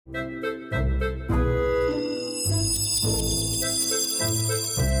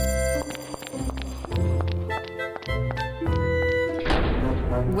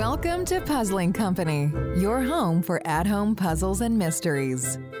Welcome to Puzzling Company, your home for at-home puzzles and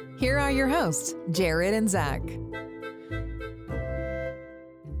mysteries. Here are your hosts, Jared and Zach.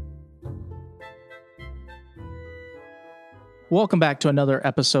 Welcome back to another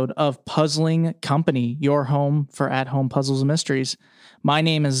episode of Puzzling Company, your home for at-home puzzles and mysteries. My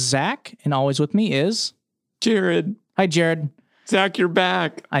name is Zach, and always with me is... Jared. Hi, Jared. Zach, you're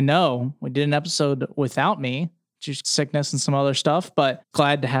back. I know, we did an episode without me, just sickness and some other stuff, but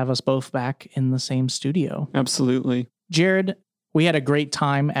glad to have us both back in the same studio. Absolutely. Jared, we had a great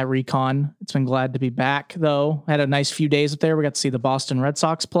time at Recon. It's been glad to be back, though. Had a nice few days up there. We got to see the Boston Red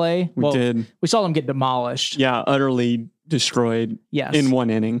Sox play. We did. We saw them get demolished. Yeah, utterly destroyed. Yes. In one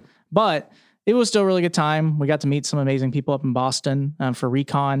inning. But it was still a really good time. We got to meet some amazing people up in Boston for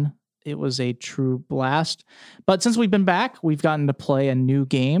Recon. It was a true blast. But since we've been back, we've gotten to play a new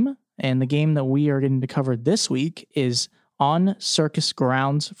game. And the game that we are getting to cover this week is On Circus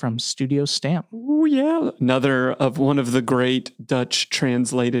Grounds from Studio Stamp. Oh, yeah. Another of one of the great Dutch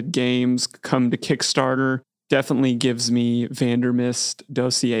translated games come to Kickstarter. Definitely gives me Vandermist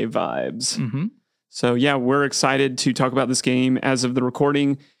dossier vibes. Mm-hmm. So, yeah, we're excited to talk about this game. As of the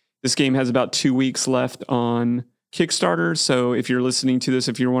recording, this game has about 2 weeks left on Kickstarter. So if you're listening to this,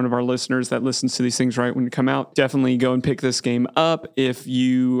 if you're one of our listeners that listens to these things right when they come out, definitely go and pick this game up. If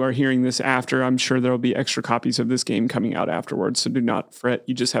you are hearing this after, I'm sure there'll be extra copies of this game coming out afterwards. So do not fret.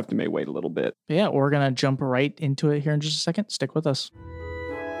 You just have to wait a little bit. Yeah, we're going to jump right into it here in just a second. Stick with us.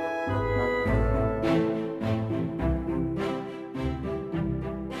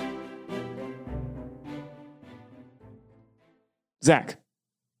 Zach.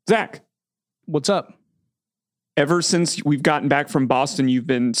 What's up? Ever since we've gotten back from Boston, you've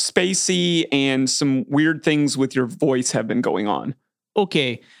been spacey and some weird things with your voice have been going on.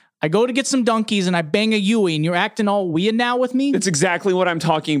 Okay, I go to get some donkeys and I bang a Yui and you're acting all weird now with me? That's exactly what I'm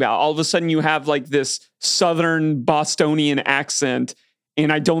talking about. All of a sudden you have like this Southern Bostonian accent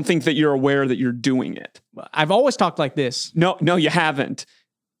and I don't think that you're aware that you're doing it. I've always talked like this. No, you haven't.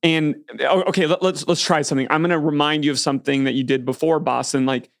 And okay, let's try something. I'm going to remind you of something that you did before Boston,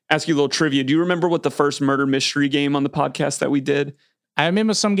 like ask you a little trivia. Do you remember what the first murder mystery game on the podcast that we did? I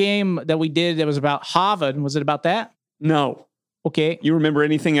remember some game that we did that was about Harvard. Was it about that? No. Okay. You remember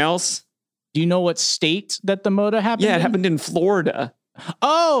anything else? Do you know what state that the murder happened Yeah, it in? happened in Florida.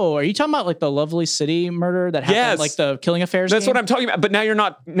 Oh, are you talking about like the Lovely City murder that happened, Yes. like the Killing Affairs That's game? what I'm talking about. But now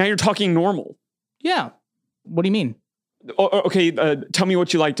you're talking normal. Yeah. What do you mean? Okay, tell me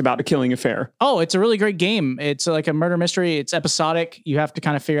what you liked about A Killing Affair. Oh, it's a really great game. It's like a murder mystery. It's episodic. You have to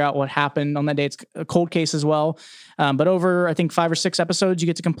kind of figure out what happened on that day. It's a cold case as well. But over, I think, 5 or 6 episodes, you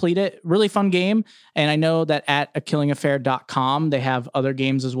get to complete it. Really fun game. And I know that at akillingaffair.com, they have other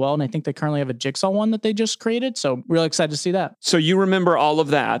games as well. And I think they currently have a Jigsaw one that they just created. So really excited to see that. So you remember all of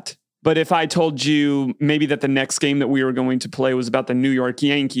that. But if I told you maybe that the next game that we were going to play was about the New York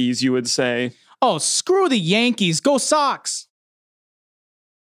Yankees, you would say... Oh, screw the Yankees. Go Sox.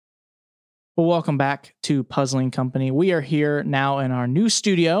 Well, welcome back to Puzzling Company. We are here now in our new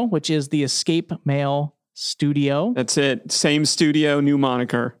studio, which is the Escape Mail Studio. That's it. Same studio, new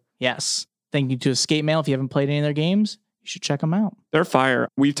moniker. Yes. Thank you to Escape Mail. If you haven't played any of their games, you should check them out. They're fire.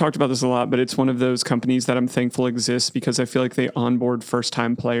 We've talked about this a lot, but it's one of those companies that I'm thankful exists because I feel like they onboard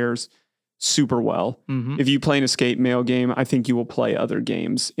first-time players super well. Mm-hmm. If you play an Escape Mail game, I think you will play other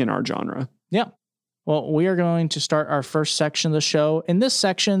games in our genre. Yeah. Well, we are going to start our first section of the show. In this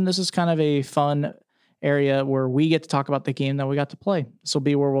section, this is kind of a fun area where we get to talk about the game that we got to play. This will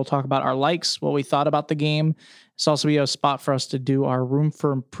be where we'll talk about our likes, what we thought about the game. It's also be a spot for us to do our room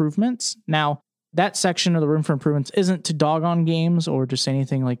for improvements. Now, that section of the room for improvements isn't to dog on games or to say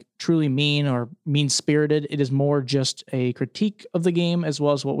anything like truly mean or mean-spirited. It is more just a critique of the game as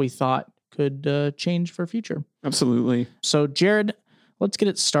well as what we thought could change for future. Absolutely. So, Jared, let's get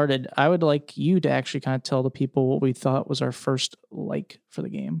it started. I would like you to actually kind of tell the people what we thought was our first like for the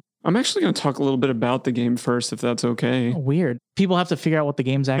game. I'm actually going to talk a little bit about the game first, if that's okay. Oh, weird. People have to figure out what the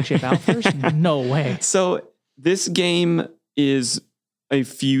game's actually about first? No way. So this game is a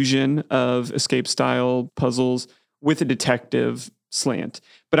fusion of escape-style puzzles with a detective slant.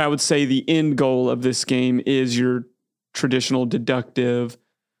 But I would say the end goal of this game is your traditional deductive.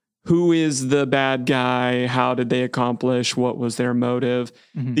 Who is the bad guy? How did they accomplish? What was their motive?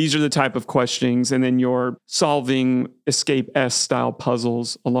 Mm-hmm. These are the type of questionings. And then you're solving escape-esque style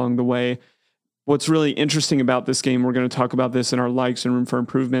puzzles along the way. What's really interesting about this game, we're going to talk about this in our likes and room for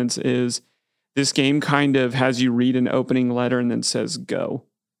improvements, is this game kind of has you read an opening letter and then says go.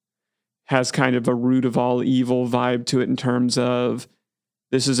 has kind of a root of all evil vibe to it in terms of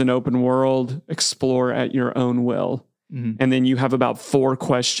this is an open world, explore at your own will. Mm-hmm. And then you have about 4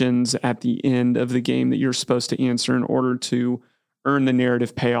 questions at the end of the game that you're supposed to answer in order to earn the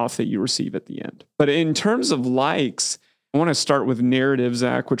narrative payoff that you receive at the end. But in terms of likes, I want to start with narrative,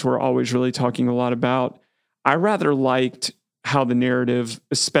 Zach, which we're always really talking a lot about. I rather liked how the narrative,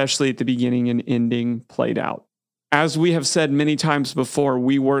 especially at the beginning and ending, played out. As we have said many times before,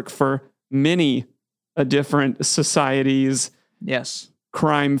 we work for many different societies. Yes.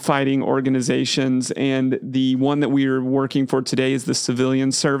 Crime fighting organizations. And the one that we are working for today is the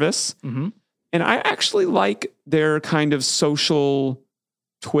Civilian Service. Mm-hmm. And I actually like their kind of social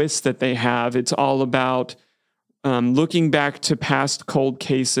twist that they have. It's all about looking back to past cold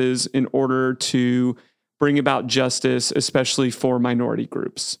cases in order to bring about justice, especially for minority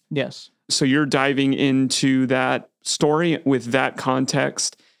groups. Yes. So you're diving into that story with that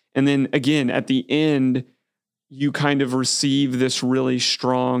context. And then again, at the end, you kind of receive this really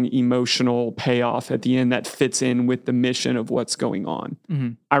strong emotional payoff at the end that fits in with the mission of what's going on. Mm-hmm.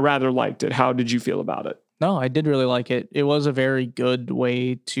 I rather liked it. How did you feel about it? No, I did really like it. It was a very good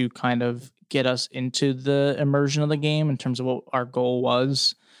way to kind of get us into the immersion of the game in terms of what our goal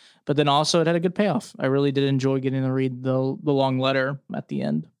was. But then also it had a good payoff. I really did enjoy getting to read the long letter at the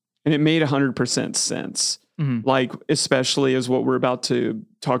end. And it made 100% sense. Mm-hmm. Like, especially as what we're about to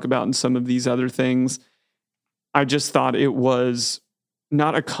talk about in some of these other things. I just thought it was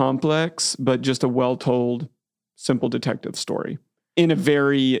not a complex, but just a well-told, simple detective story in a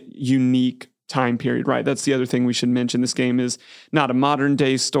very unique time period, right? That's the other thing we should mention. This game is not a modern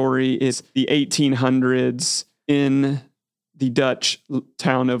day story. It's the 1800s in the Dutch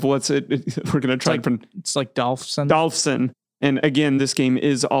town of what's it? We're going to try to... It's like Dalfsen. Dalfsen. And again, this game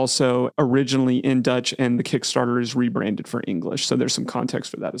is also originally in Dutch and the Kickstarter is rebranded for English. So there's some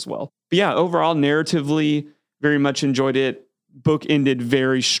context for that as well. But yeah, overall, narratively, very much enjoyed it. Book ended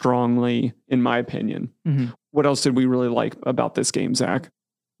very strongly, in my opinion. Mm-hmm. What else did we really like about this game, Zach?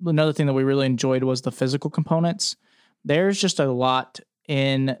 Another thing that we really enjoyed was the physical components. There's just a lot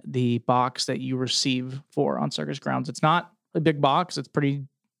in the box that you receive for On Circus Grounds. It's not a big box. It's pretty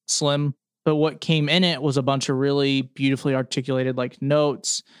slim. But what came in it was a bunch of really beautifully articulated like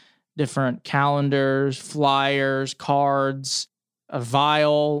notes, different calendars, flyers, cards, a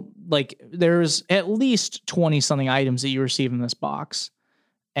vial. Like there's at least 20 something items that you receive in this box.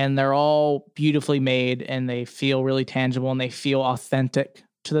 And they're all beautifully made and they feel really tangible and they feel authentic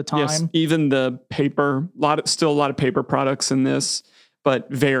to the time. Yes, even the paper, still a lot of paper products in this, but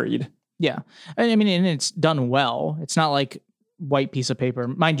varied. Yeah. I mean, and it's done well. It's not like white piece of paper.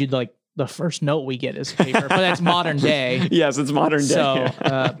 Mind you, like the first note we get is paper, but that's modern day. Yes, it's modern day.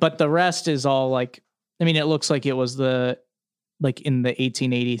 So, but the rest is all like, I mean, it looks like it was in the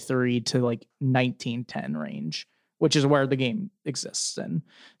 1883 to like 1910 range, which is where the game exists. And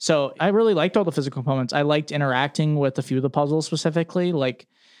so I really liked all the physical components. I liked interacting with a few of the puzzles specifically, like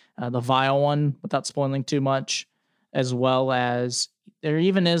the vial one without spoiling too much, as well as there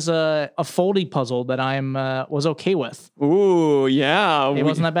even is a foldy puzzle that was okay with. Ooh, yeah. It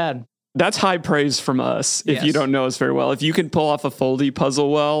wasn't that bad. That's high praise from us. If you don't know us very well, if you can pull off a foldy puzzle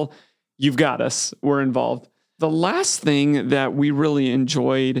well, you've got us. We're involved. The last thing that we really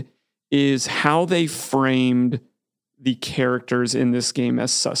enjoyed is how they framed the characters in this game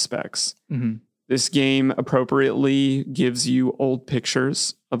as suspects. Mm-hmm. This game appropriately gives you old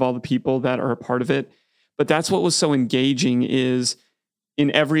pictures of all the people that are a part of it. But that's what was so engaging is in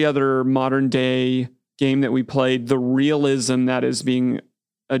every other modern day game that we played, the realism that is being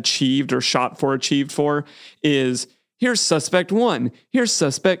achieved or achieved for is here's suspect 1, here's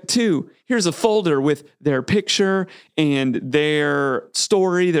suspect 2, here's a folder with their picture and their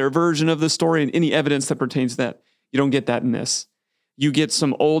story, their version of the story, and any evidence that pertains to that. You don't get that in this. You get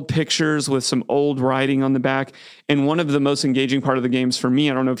some old pictures with some old writing on the back. And one of the most engaging part of the games for me,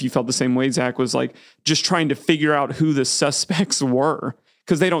 I don't know if you felt the same way, Zach, was like just trying to figure out who the suspects were.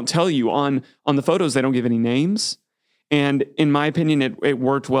 Because they don't tell you on the photos, they don't give any names. And in my opinion, it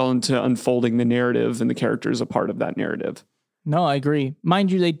worked well into unfolding the narrative and the characters a part of that narrative. No, I agree. Mind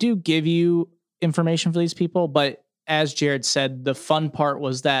you, they do give you information for these people, but as Jared said, the fun part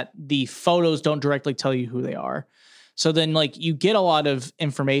was that the photos don't directly tell you who they are. So then like you get a lot of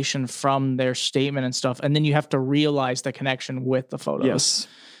information from their statement and stuff, and then you have to realize the connection with the photos. Yes.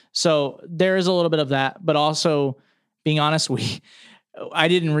 So there is a little bit of that, but also being honest, I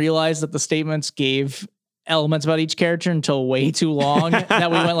didn't realize that the statements gave elements about each character until way too long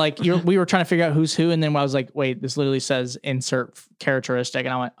that we went like, we were trying to figure out who's who. And then I was like, wait, this literally says insert characteristic.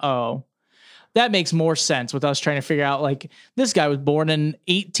 And I went, oh, that makes more sense with us trying to figure out, like, this guy was born in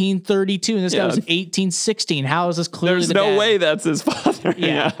 1832 and this guy was 1816. How is this clearly There's the no dad? way that's his father.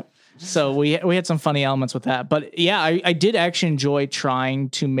 Yeah. So we had some funny elements with that. But yeah, I did actually enjoy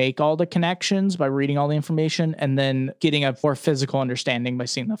trying to make all the connections by reading all the information and then getting a more physical understanding by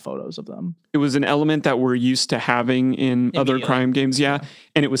seeing the photos of them. It was an element that we're used to having in other crime games. Yeah.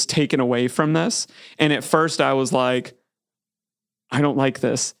 And it was taken away from this. And at first I was like, I don't like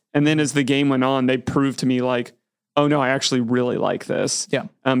this. And then as the game went on, they proved to me like, oh no, I actually really like this. Yeah.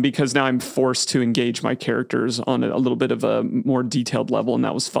 Because now I'm forced to engage my characters on a little bit of a more detailed level, and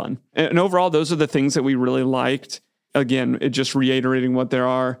that was fun. And overall, those are the things that we really liked. Again, it just reiterating what there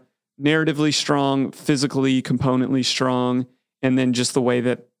are: narratively strong, physically, componently strong, and then just the way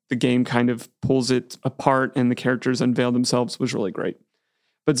that the game kind of pulls it apart and the characters unveil themselves was really great.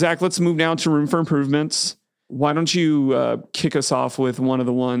 But Zach, let's move now to room for improvements. Why don't you kick us off with one of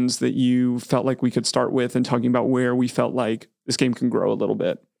the ones that you felt like we could start with and talking about where we felt like this game can grow a little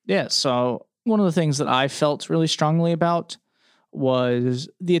bit? Yeah. So one of the things that I felt really strongly about was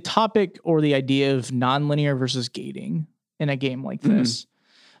the topic or the idea of nonlinear versus gating in a game like this.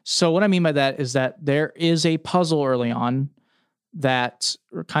 So what I mean by that is that there is a puzzle early on that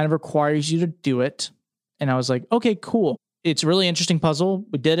kind of requires you to do it. And I was like, okay, cool. It's a really interesting puzzle.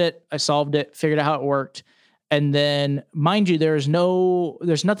 We did it. I solved it, figured out how it worked. And then, mind you, there's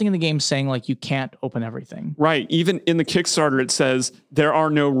nothing in the game saying like you can't open everything. Right. Even in the Kickstarter, it says there are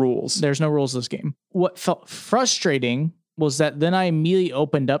no rules. There's no rules to this game. What felt frustrating was that then I immediately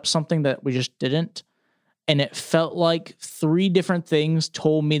opened up something that we just didn't. And it felt like 3 different things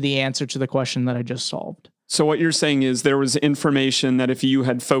told me the answer to the question that I just solved. So what you're saying is there was information that if you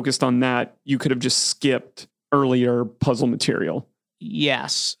had focused on that, you could have just skipped earlier puzzle material.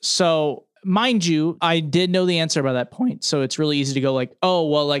 Yes. So mind you, I did know the answer by that point. So it's really easy to go like, oh,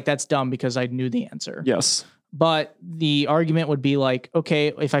 well, like that's dumb because I knew the answer. Yes. But the argument would be like,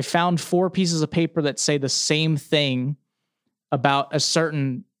 okay, if I found 4 pieces of paper that say the same thing about a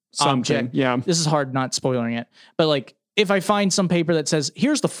certain object, this is hard not spoiling it, but like if I find some paper that says,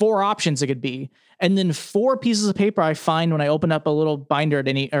 here's the 4 options it could be, and then 4 pieces of paper I find when I open up a little binder at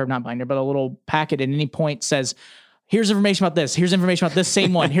any, or not binder, but a little packet at any point says, here's information about this. Here's information about this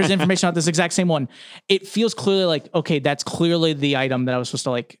same one. Here's information about this exact same one. It feels clearly like, okay, that's clearly the item that I was supposed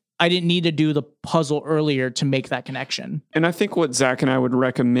to like. I didn't need to do the puzzle earlier to make that connection. And I think what Zach and I would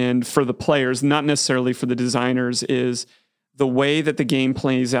recommend for the players, not necessarily for the designers, is the way that the game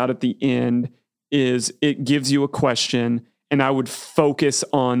plays out at the end is it gives you a question, and I would focus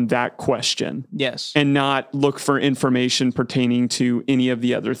on that question. Yes. And not look for information pertaining to any of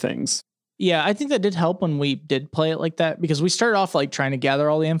the other things. Yeah, I think that did help when we did play it like that, because we started off like trying to gather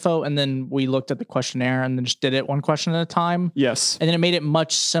all the info, and then we looked at the questionnaire and then just did it one question at a time. Yes. And then it made it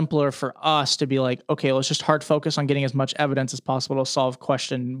much simpler for us to be like, okay, let's just hard focus on getting as much evidence as possible to solve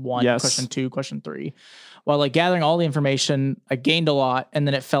question 1, question 2, question 3. While like gathering all the information, I gained a lot, and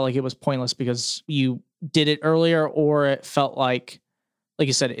then it felt like it was pointless because you did it earlier, or it felt like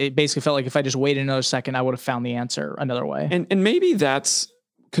you said, it basically felt like if I just waited another second, I would have found the answer another way. And maybe that's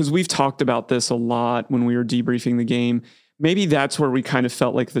because we've talked about this a lot when we were debriefing the game. Maybe that's where we kind of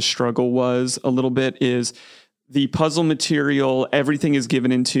felt like the struggle was a little bit, is the puzzle material, everything is given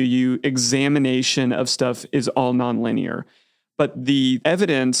into you. Examination of stuff is all nonlinear. But the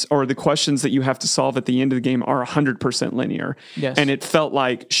evidence or the questions that you have to solve at the end of the game are 100% linear. Yes. And it felt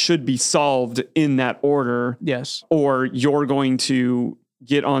like should be solved in that order. Yes. Or you're going to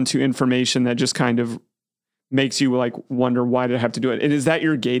get onto information that just kind of makes you like wonder, why did I have to do it? And is that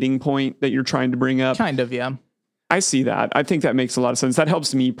your gating point that you're trying to bring up? Kind of, yeah. I see that. I think that makes a lot of sense. That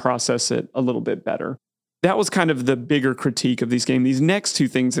helps me process it a little bit better. That was kind of the bigger critique of these games. These next 2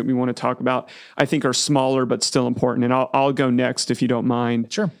 things that we want to talk about, I think, are smaller but still important. And I'll go next if you don't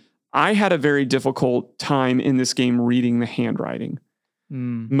mind. Sure. I had a very difficult time in this game reading the handwriting.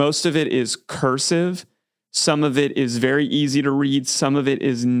 Most of it is cursive. Some of it is very easy to read. Some of it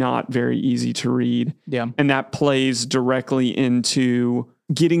is not very easy to read. Yeah. And that plays directly into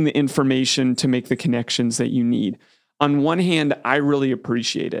getting the information to make the connections that you need. On one hand, I really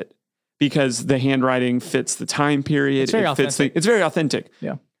appreciate it because the handwriting fits the time period. It's very authentic. It's very authentic.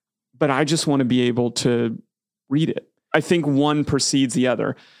 Yeah. But I just want to be able to read it. I think one precedes the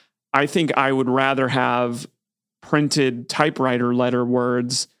other. I think I would rather have printed typewriter letter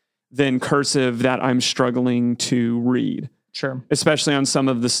words than cursive that I'm struggling to read. Sure. Especially on some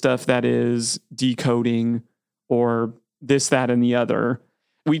of the stuff that is decoding or this, that, and the other.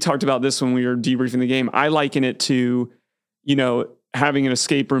 We talked about this when we were debriefing the game. I liken it to, having an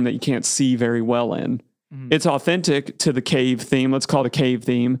escape room that you can't see very well in. It's authentic to the cave theme. Let's call it a cave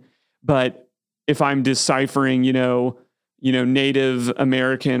theme. But if I'm deciphering, Native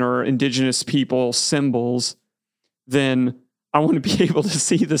American or indigenous people symbols, then I want to be able to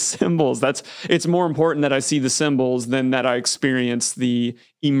see the symbols. It's more important that I see the symbols than that I experience the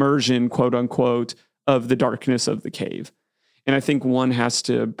immersion, quote unquote, of the darkness of the cave. And I think one has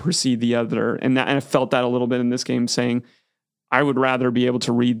to precede the other. And I felt that a little bit in this game, saying I would rather be able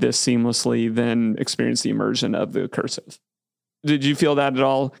to read this seamlessly than experience the immersion of the cursive. Did you feel that at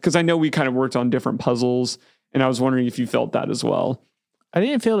all? Because I know we kind of worked on different puzzles, and I was wondering if you felt that as well. I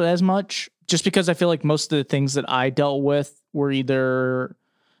didn't feel it as much, just because I feel like most of the things that I dealt with were either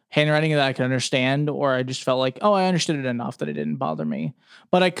handwriting that I could understand, or I just felt like, oh, I understood it enough that it didn't bother me.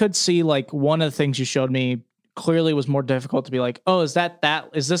 But I could see like one of the things you showed me clearly was more difficult to be like, oh, is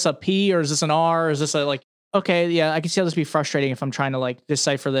this a P or is this an R? Or is this a like, okay, yeah, I can see how this be frustrating if I'm trying to like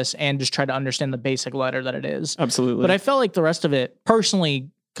decipher this and just try to understand the basic letter that it is. Absolutely. But I felt like the rest of it, personally,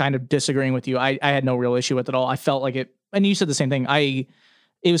 kind of disagreeing with you, I had no real issue with it at all. I felt like it, and you said the same thing.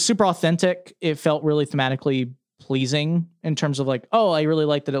 It was super authentic. It felt really thematically pleasing in terms of like, oh, I really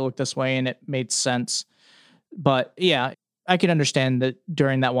liked that it looked this way and it made sense. But yeah, I could understand that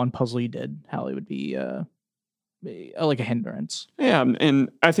during that one puzzle you did, how it would be like a hindrance. Yeah, and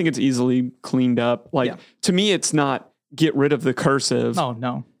I think it's easily cleaned up. Like, to me, it's not get rid of the cursive. Oh,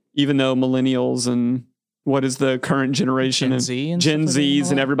 no. Even though millennials and what is the current generation? Gen Zs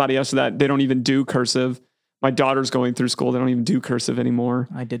and everybody else that, they don't even do cursive. My daughter's going through school. They don't even do cursive anymore.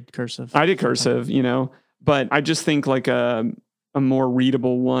 I did cursive, but I just think like a more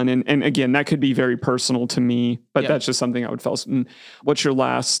readable one. And again, that could be very personal to me, but that's just something I would feel. What's your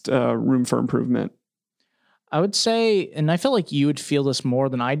last room for improvement? I would say, and I feel like you would feel this more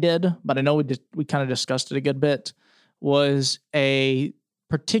than I did, but I know we kind of discussed it a good bit, was a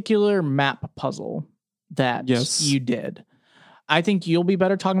particular map puzzle that you did. I think you'll be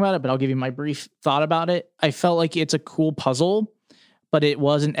better talking about it, but I'll give you my brief thought about it. I felt like it's a cool puzzle, but it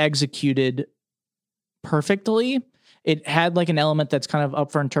wasn't executed perfectly. It had like an element that's kind of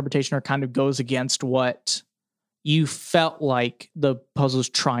up for interpretation or kind of goes against what you felt like the puzzle's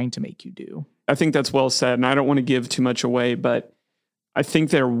trying to make you do. I think that's well said, and I don't want to give too much away, but I think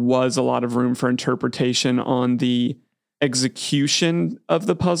there was a lot of room for interpretation on the execution of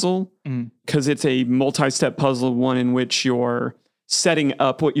the puzzle, because it's a multi-step puzzle, one in which you're setting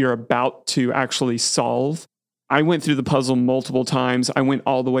up what you're about to actually solve. I went through the puzzle multiple times. I went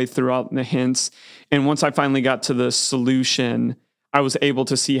all the way throughout the hints, and once I finally got to the solution, I was able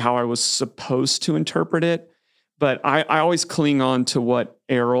to see how I was supposed to interpret it. But I always cling on to what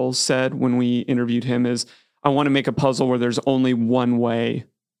Errol said when we interviewed him is, I want to make a puzzle where there's only one way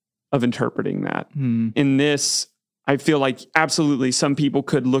of interpreting that. In this, I feel like absolutely some people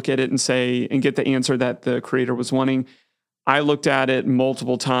could look at it and say, and get the answer that the creator was wanting. I looked at it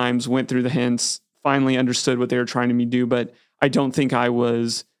multiple times, went through the hints, finally understood what they were trying to me do, but I don't think I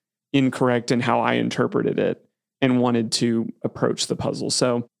was incorrect in how I interpreted it and wanted to approach the puzzle.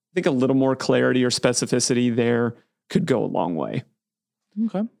 So I think a little more clarity or specificity there could go a long way.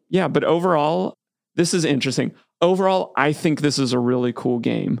 Okay. Yeah, but overall, this is interesting. Overall, I think this is a really cool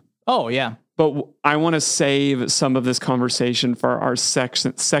game. Oh, yeah. But I want to save some of this conversation for our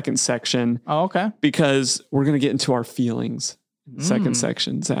second section. Oh, okay. Because we're going to get into our feelings in the second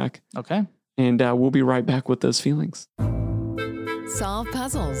section, Zach. Okay. And we'll be right back with those feelings. Solve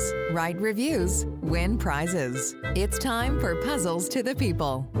puzzles, write reviews, win prizes. It's time for Puzzles to the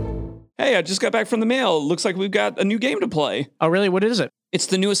People. Hey, I just got back from the mail. Looks like we've got a new game to play. Oh, really? What is it? It's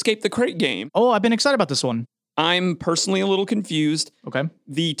the new Escape the Crate game. Oh, I've been excited about this one. I'm personally a little confused. Okay.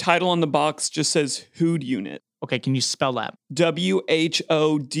 The title on the box just says Who'd Unit. Okay, can you spell that? WHODUNIT.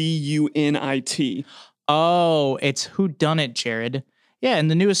 Oh, it's Whodunit, Jared. Yeah, in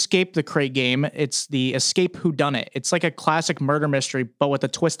the new Escape the Crate game, it's the Escape Whodunit. It's like a classic murder mystery, but with a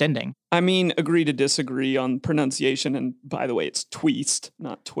twist ending. I mean, agree to disagree on pronunciation. And by the way, it's twist,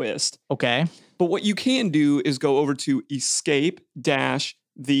 not twist. Okay. But what you can do is go over to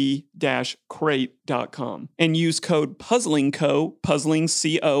escape-the-crate.com and use code PuzzlingCo, Puzzling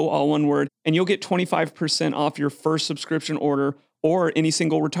CO, all one word, and you'll get 25% off your first subscription order or any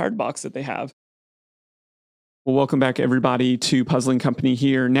single retired box that they have. Well, welcome back, everybody, to Puzzling Company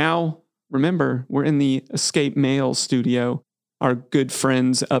here. Now, remember, we're in the Escape Mail studio, our good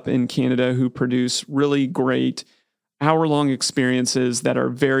friends up in Canada who produce really great hour-long experiences that are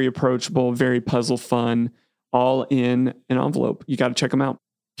very approachable, very puzzle fun, all in an envelope. You got to check them out.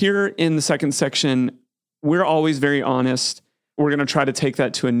 Here in the second section, we're always very honest. We're going to try to take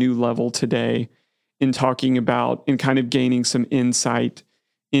that to a new level today in talking about and kind of gaining some insight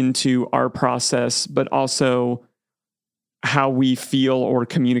into our process, but also how we feel or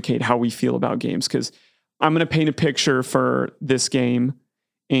communicate how we feel about games. Because I'm going to paint a picture for this game,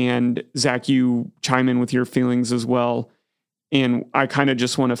 and Zach, you chime in with your feelings as well. And I kind of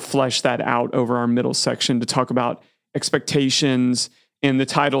just want to flesh that out over our middle section to talk about expectations. And the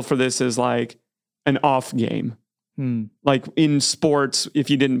title for this is like an off game. Like in sports, if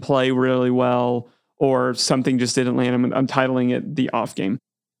you didn't play really well or something just didn't land, I'm titling it the off game.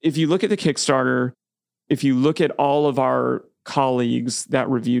 If you look at the Kickstarter, if you look at all of our colleagues that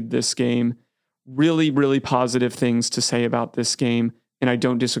reviewed this game, really, really positive things to say about this game. And I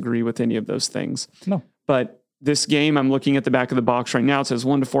don't disagree with any of those things. No. But this game, I'm looking at the back of the box right now. It says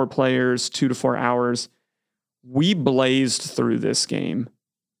 1 to 4 players, 2 to 4 hours. We blazed through this game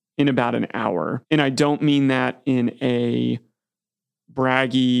in about an hour. And I don't mean that in a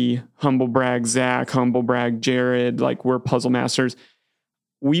braggy, humble brag Zach, humble brag Jared, like we're puzzle masters.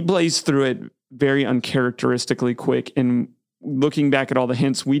 We blazed through it very uncharacteristically quick. And looking back at all the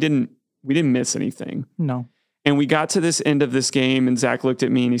hints, we didn't miss anything. No. And we got to this end of this game, and Zach looked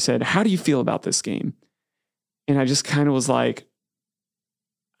at me and he said, "How do you feel about this game?" And I just kind of was like,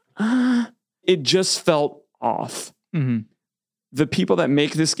 it just felt off. Mm-hmm. The people that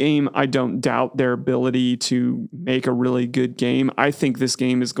make this game, I don't doubt their ability to make a really good game. I think this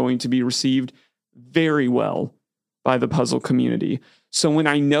game is going to be received very well by the puzzle community. So when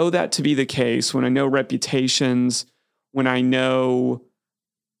I know that to be the case, when I know reputations, when I know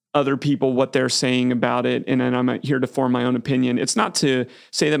other people, what they're saying about it, and then I'm here to form my own opinion. It's not to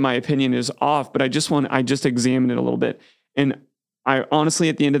say that my opinion is off, but I just examine it a little bit. And I honestly,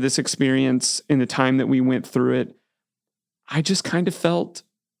 at the end of this experience, in the time that we went through it, I just kind of felt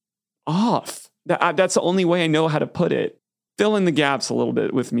off. That's the only way I know how to put it. Fill in the gaps a little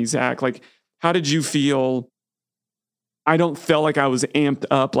bit with me, Zach. Like, how did you feel? I don't feel like I was amped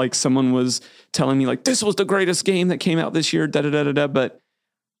up, like someone was telling me, like, this was the greatest game that came out this year, but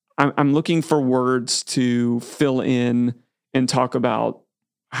I'm looking for words to fill in and talk about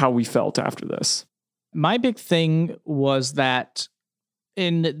how we felt after this. My big thing was that,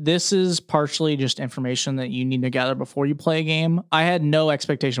 and this is partially just information that you need to gather before you play a game. I had no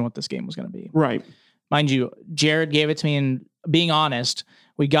expectation what this game was going to be. Right. Mind you, Jared gave it to me, and being honest,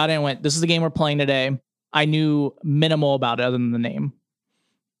 we got in and went, this is the game we're playing today. I knew minimal about it other than the name.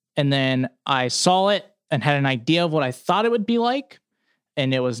 And then I saw it and had an idea of what I thought it would be like.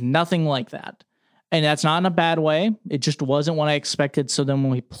 And it was nothing like that. And that's not in a bad way. It just wasn't what I expected. So then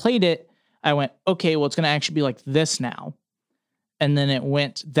when we played it, I went, okay, well, it's going to actually be like this now. And then it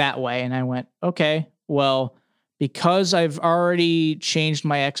went that way. And I went, okay, well, because I've already changed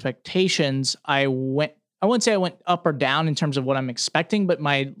my expectations, I wouldn't say I went up or down in terms of what I'm expecting, but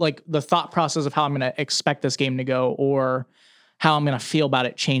the thought process of how I'm going to expect this game to go or how I'm going to feel about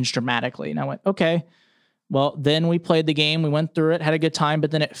it changed dramatically. And I went, okay. Well, then we played the game, we went through it, had a good time, but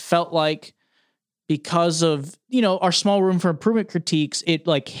then it felt like because of, our small room for improvement critiques, it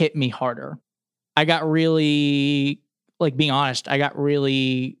like hit me harder. I got really, being honest, I got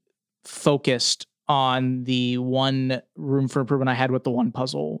really focused on the one room for improvement I had with the one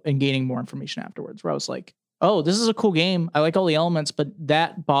puzzle and gaining more information afterwards, where I was like, oh, this is a cool game. I like all the elements, but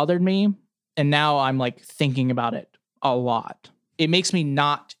that bothered me. And now I'm like thinking about it a lot. It makes me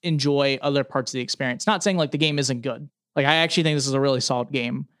not enjoy other parts of the experience. Not saying like the game isn't good. Like I actually think this is a really solid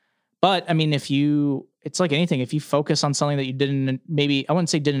game. But I mean, it's like anything, if you focus on something that you didn't, maybe, I wouldn't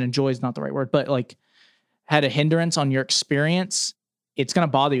say didn't enjoy is not the right word, but like had a hindrance on your experience, it's going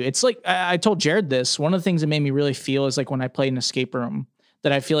to bother you. It's like, I told Jared this, one of the things that made me really feel is like when I played an escape room,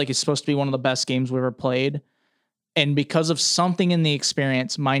 that I feel like it's supposed to be one of the best games we've ever played. And because of something in the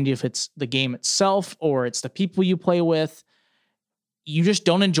experience, mind you, if it's the game itself or it's the people you play with, you just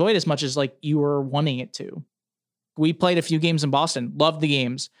don't enjoy it as much as like you were wanting it to. We played a few games in Boston, loved the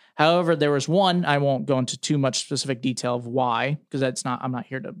games. However, there was one, I won't go into too much specific detail of why, because I'm not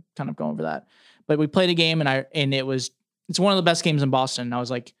here to kind of go over that. But we played a game and it's one of the best games in Boston. And I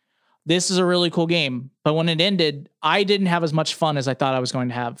was like, this is a really cool game. But when it ended, I didn't have as much fun as I thought I was going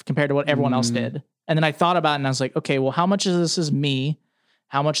to have compared to what everyone else did. And then I thought about it and I was like, okay, well, how much of this is me?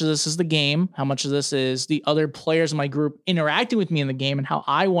 How much of this is the game? How much of this is the other players in my group interacting with me in the game and how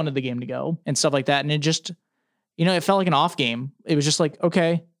I wanted the game to go and stuff like that. And it just, it felt like an off game. It was just like,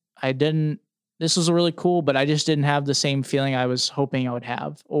 okay, this was really cool, but I just didn't have the same feeling I was hoping I would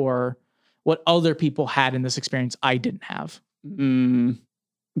have or what other people had in this experience I didn't have.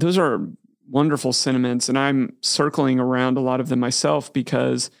 Those are wonderful sentiments. And I'm circling around a lot of them myself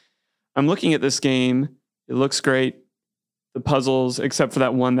because I'm looking at this game. It looks great. The puzzles, except for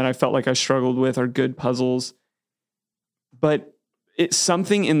that one that I felt like I struggled with, are good puzzles. But it's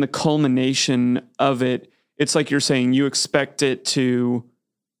something in the culmination of it. it's like you're saying, you expect it to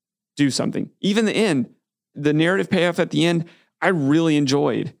do something. Even the end, the narrative payoff at the end, I really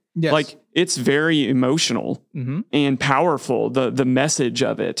enjoyed. Yes. Like, it's very emotional and powerful, the message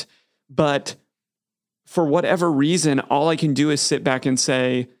of it. But for whatever reason, all I can do is sit back and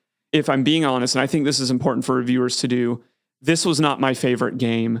say, if I'm being honest, and I think this is important for reviewers to do, this was not my favorite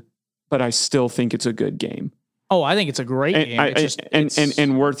game, but I still think it's a good game. Oh, I think it's a great game.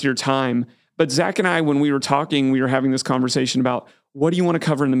 And worth your time. But Zach and I, when we were talking, we were having this conversation about, what do you want to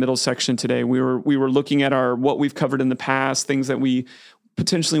cover in the middle section today? We were looking at what we've covered in the past, things that we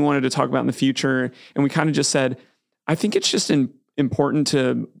potentially wanted to talk about in the future. And we kind of just said, I think it's just important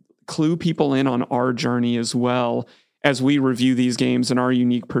to clue people in on our journey as well as we review these games in our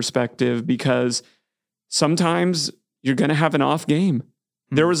unique perspective, because sometimes you're going to have an off game.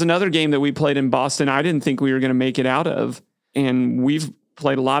 There was another game that we played in Boston I didn't think we were going to make it out of. And we've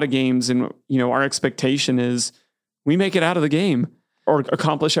played a lot of games, and our expectation is we make it out of the game or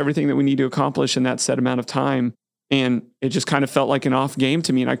accomplish everything that we need to accomplish in that set amount of time. And it just kind of felt like an off game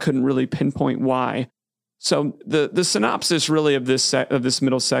to me, and I couldn't really pinpoint why. So the synopsis really of this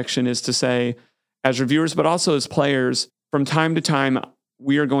middle section is to say, as reviewers, but also as players, from time to time,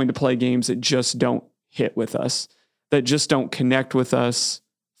 we are going to play games that just don't hit with us, that just don't connect with us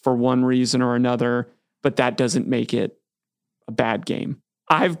for one reason or another, but that doesn't make it a bad game.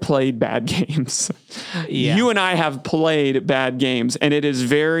 I've played bad games. Yeah. You and I have played bad games, and it is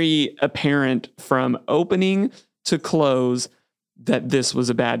very apparent from opening to close that this was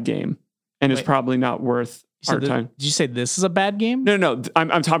a bad game, and it's probably not worth our time. Did you say this is a bad game? No.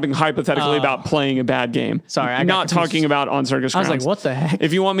 I'm talking hypothetically about playing a bad game. Sorry, I'm not talking about on Circus Grounds. I was like, what the heck?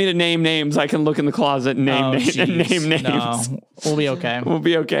 If you want me to name names, I can look in the closet and name names. No, we'll be okay. We'll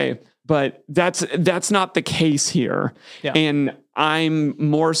be okay. But that's not the case here. Yeah. And I'm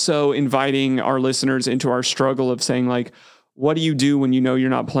more so inviting our listeners into our struggle of saying, like, what do you do when you know you're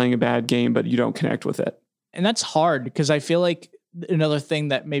not playing a bad game, but you don't connect with it? And that's hard, because I feel like another thing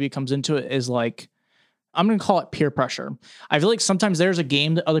that maybe comes into it is, like, I'm going to call it peer pressure. I feel like sometimes there's a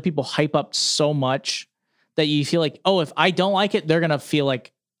game that other people hype up so much that you feel like, oh, if I don't like it, they're going to feel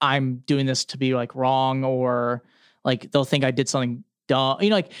like I'm doing this to be like wrong, or like they'll think I did something dumb.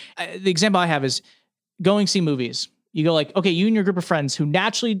 Like the example I have is going see movies. You go like, okay, you and your group of friends who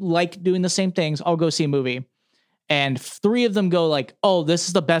naturally like doing the same things, I'll go see a movie. And 3 of them go like, oh, this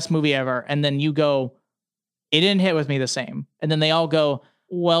is the best movie ever. And then you go, it didn't hit with me the same. And then they all go,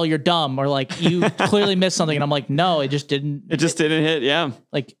 well, you're dumb, or like you clearly missed something. And I'm like, no, it just didn't. It just didn't hit. Yeah.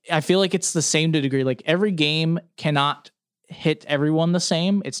 Like, I feel like it's the same to a degree. Like every game cannot hit everyone the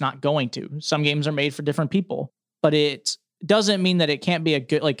same. It's not going to. Some games are made for different people, but it doesn't mean that it can't be a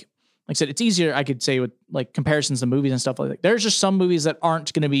good, like I said, it's easier, I could say, with like comparisons to movies and stuff like that. There's just some movies that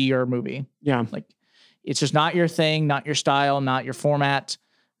aren't going to be your movie. Yeah. Like it's just not your thing, not your style, not your format,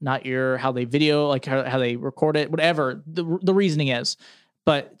 not your, how they video, like how they record it, whatever the reasoning is.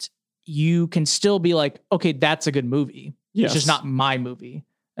 But you can still be like, okay, that's a good movie. Yes. It's just not my movie.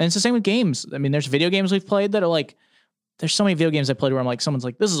 And it's the same with games. I mean, there's video games we've played that are like, there's so many video games I played where I'm like, someone's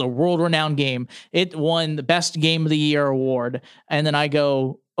like, this is a world-renowned game. It won the best game of the year award. And then I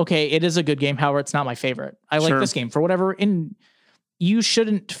go, okay, it is a good game. However, it's not my favorite. I like this game for whatever. And you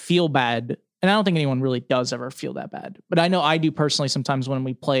shouldn't feel bad. And I don't think anyone really does ever feel that bad. But I know I do personally sometimes when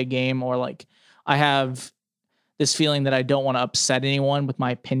we play a game, or like I have this feeling that I don't want to upset anyone with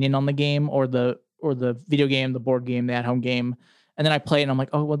my opinion on the game or the video game, the board game, the at-home game. And then I play it and I'm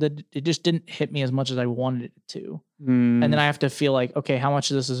like, oh, well, it just didn't hit me as much as I wanted it to. And then I have to feel like, okay, how much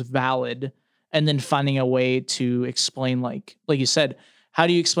of this is valid? And then finding a way to explain, like you said, how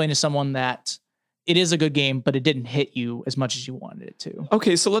do you explain to someone that it is a good game, but it didn't hit you as much as you wanted it to?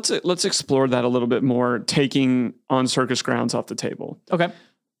 Okay, so let's explore that a little bit more, taking On Circus Grounds off the table. Okay.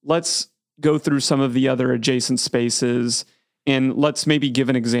 Let's go through some of the other adjacent spaces, and let's maybe give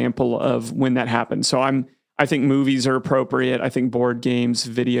an example of when that happened. So I think movies are appropriate. I think board games,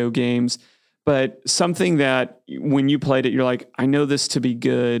 video games, but something that when you played it, you're like, I know this to be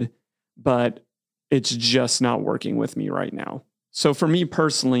good, but it's just not working with me right now. So for me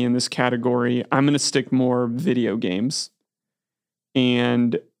personally in this category, I'm going to stick more video games.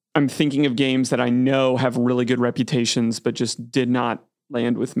 And I'm thinking of games that I know have really good reputations, but just did not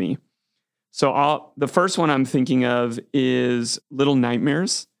land with me. So the first one I'm thinking of is Little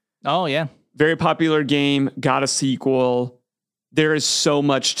Nightmares. Oh, yeah. Very popular game, got a sequel. There is so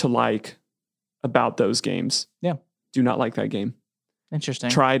much to like about those games. Yeah. Do not like that game. Interesting.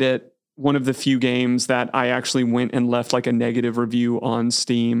 Tried it. One of the few games that I actually went and left like a negative review on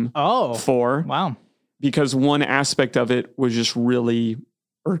Steam for. Wow. Because one aspect of it was just really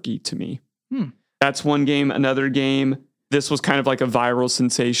irky to me. That's one game. Another game, this was kind of like a viral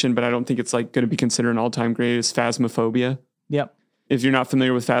sensation, but I don't think it's like going to be considered an all-time great, is Phasmophobia. Yep. If you're not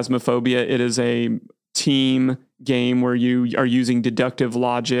familiar with Phasmophobia, it is a team game where you are using deductive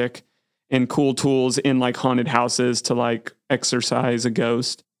logic and cool tools in like haunted houses to like exorcise a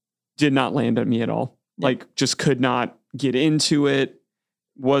ghost. Did not land on me at all. Yep. Like just could not get into it.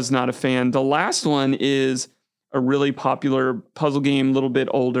 Was not a fan. The last one is a really popular puzzle game, a little bit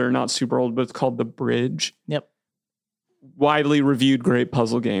older, not super old, but it's called The Bridge. Yep. Widely reviewed, great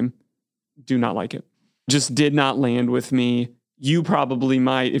puzzle game. Do not like it. Just did not land with me. You probably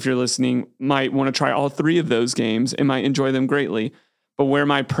might, if you're listening, might want to try all three of those games and might enjoy them greatly. But where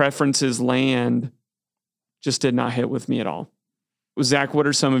my preferences land just did not hit with me at all. Zach, what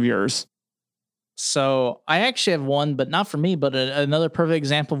are some of yours? So I actually have one, but not for me, but another perfect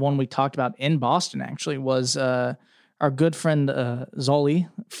example of one we talked about in Boston actually was our good friend Zoli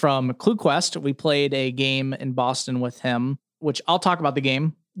from Clue Quest. We played a game in Boston with him, which I'll talk about the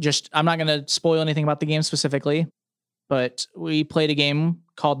game. I'm not going to spoil anything about the game specifically, but we played a game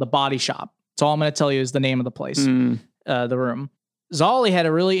called The Body Shop. That's all I'm going to tell you is the name of the place, the room. Zoli had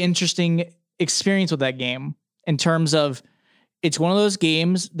a really interesting experience with that game in terms of it's one of those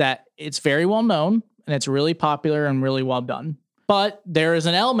games that it's very well known and it's really popular and really well done. But there is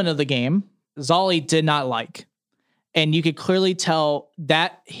an element of the game Zoli did not like. And you could clearly tell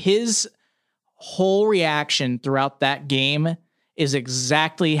that his whole reaction throughout that game is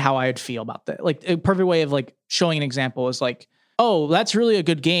exactly how I'd feel about that. Like a perfect way of like showing an example is like, oh, that's really a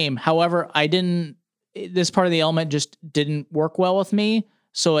good game. However, this part of the element just didn't work well with me.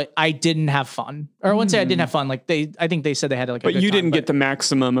 So I didn't have fun, or I wouldn't say I didn't have fun. Like I think they said they had like, but you didn't get the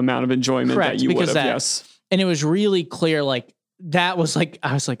maximum amount of enjoyment correct, that you would have. Yes. And it was really clear. Like that was like,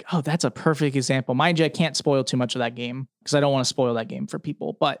 I was like, oh, that's a perfect example. Mind you, I can't spoil too much of that game because I don't want to spoil that game for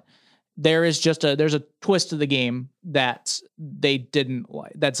people, but there's a twist to the game that they didn't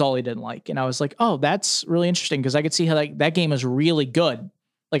like. That's all he didn't like. And I was like, oh, that's really interesting. Cause I could see how that game is really good.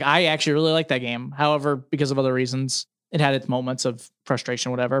 Like I actually really like that game. However, because of other reasons, it had its moments of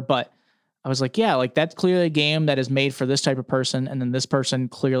frustration, whatever. But I was like, yeah, like that's clearly a game that is made for this type of person. And then this person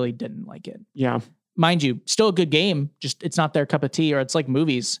clearly didn't like it. Yeah. Mind you, still a good game. Just it's not their cup of tea, or it's like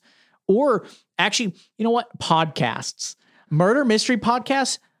movies. Or actually, you know what? Podcasts. Murder mystery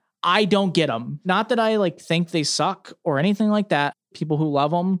podcasts. I don't get them. Not that I like think they suck or anything like that. People who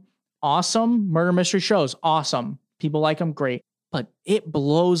love them, awesome. Murder mystery shows, awesome. People like them, great. But it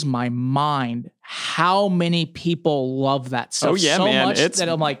blows my mind how many people love that stuff. Oh yeah, so man. Much it's that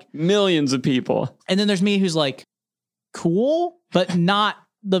I'm like millions of people. And then there's me who's like, cool, but not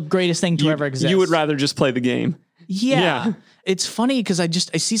the greatest thing to ever exist. You would rather just play the game. Yeah. It's funny because I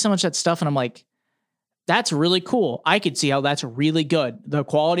see so much of that stuff and I'm like, that's really cool. I could see how that's really good. The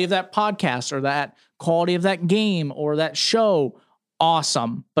quality of that podcast or that quality of that game or that show,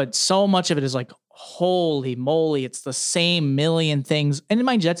 awesome. But so much of it is like, holy moly, it's the same million things. And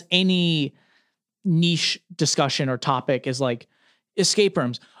mind you, that's any niche discussion or topic is like escape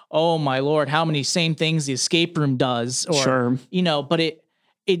rooms. Oh my Lord, how many same things the escape room does, or, sure. But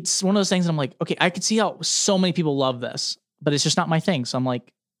it's one of those things that I'm like, okay, I could see how so many people love this, but it's just not my thing. So I'm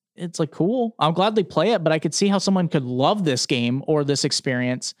like, it's like, cool. I'll gladly play it, but I could see how someone could love this game or this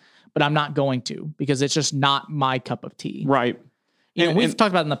experience, but I'm not going to because it's just not my cup of tea. Right. We've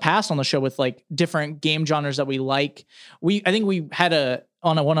talked about in the past on the show with like different game genres that we like. I think we had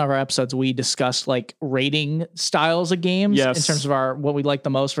on one of our episodes, we discussed like rating styles of games in terms of what we like the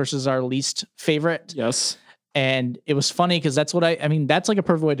most versus our least favorite. Yes. And it was funny because that's what that's like a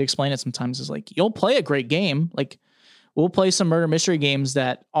perfect way to explain it sometimes is like, you'll play a great game. Like we'll play some murder mystery games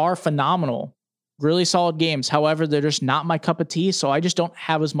that are phenomenal, really solid games. However, they're just not my cup of tea. So I just don't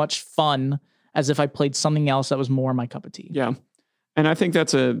have as much fun as if I played something else that was more my cup of tea. Yeah. And I think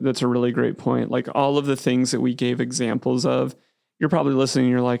that's a really great point. Like all of the things that we gave examples of, you're probably listening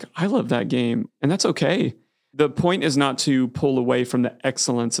and you're like, I love that game. And that's okay. The point is not to pull away from the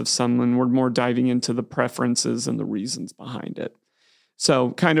excellence of someone. We're more diving into the preferences and the reasons behind it.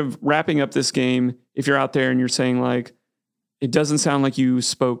 So kind of wrapping up this game, if you're out there and you're saying like, it doesn't sound like you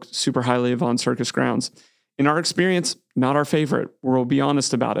spoke super highly of On Circus Grounds. In our experience, not our favorite. We'll be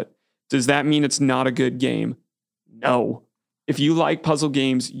honest about it. Does that mean it's not a good game? No. If you like puzzle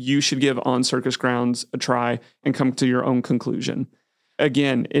games, you should give On Circus Grounds a try and come to your own conclusion.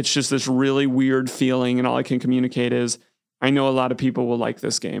 Again, it's just this really weird feeling, and all I can communicate is I know a lot of people will like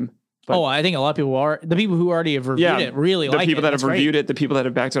this game. But I think a lot of people are. The people who already have reviewed it really like it. The people that have reviewed it, the people that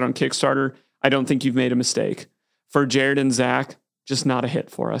have backed it on Kickstarter, I don't think you've made a mistake. For Jared and Zach, just not a hit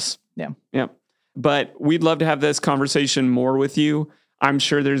for us. Yeah. Yeah. But we'd love to have this conversation more with you. I'm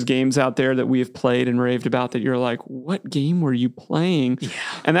sure there's games out there that we have played and raved about that you're like, what game were you playing? Yeah.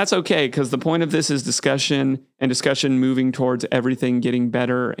 And that's okay, because the point of this is discussion moving towards everything getting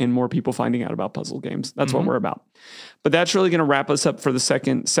better and more people finding out about puzzle games. That's what we're about. But that's really going to wrap us up for the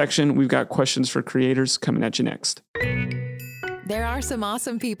second section. We've got questions for creators coming at you next. There are some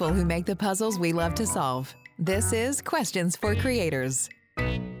awesome people who make the puzzles we love to solve. This is Questions for Creators.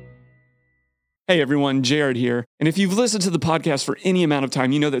 Hey everyone, Jared here. And if you've listened to the podcast for any amount of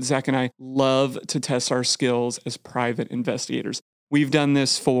time, you know that Zach and I love to test our skills as private investigators. We've done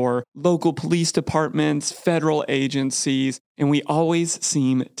this for local police departments, federal agencies, and we always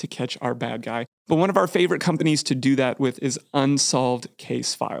seem to catch our bad guy. But one of our favorite companies to do that with is Unsolved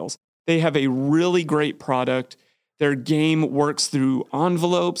Case Files. They have a really great product. Their game works through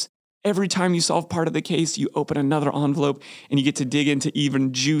envelopes. Every time you solve part of the case, you open another envelope and you get to dig into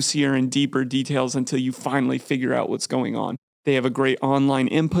even juicier and deeper details until you finally figure out what's going on. They have a great online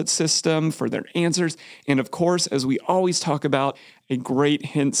input system for their answers. And of course, as we always talk about, a great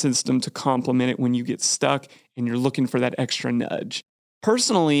hint system to complement it when you get stuck and you're looking for that extra nudge.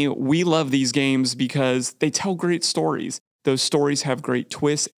 Personally, we love these games because they tell great stories. Those stories have great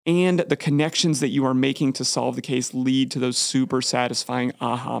twists, and the connections that you are making to solve the case lead to those super satisfying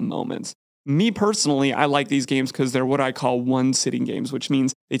aha moments. Me personally, I like these games because they're what I call one-sitting games, which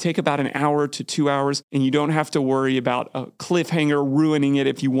means they take about an hour to 2 hours, and you don't have to worry about a cliffhanger ruining it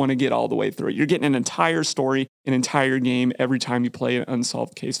if you want to get all the way through it. You're getting an entire story, an entire game every time you play an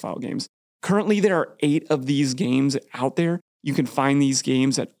Unsolved Case File games. Currently, there are 8 of these games out there. You can find these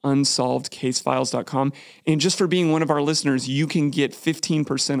games at unsolvedcasefiles.com. And just for being one of our listeners, you can get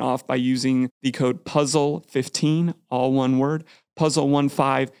 15% off by using the code PUZZLE15, all one word,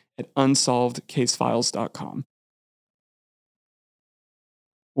 PUZZLE15 at unsolvedcasefiles.com.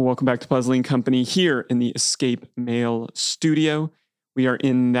 Welcome back to Puzzling Company here in the Escape Mail studio. We are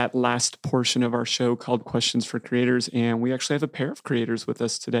in that last portion of our show called Questions for Creators, and we actually have a pair of creators with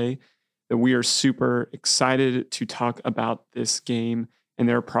us today that we are super excited to talk about this game and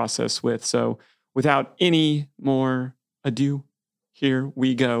their process with. So without any more ado, here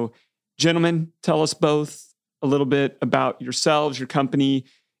we go. Gentlemen, tell us both a little bit about yourselves, your company,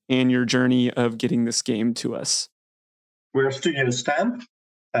 and your journey of getting this game to us. We're Studio Stamp.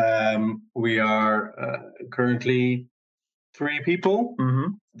 We are currently 3 people.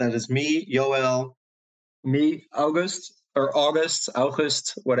 That is me, Joel, me, August,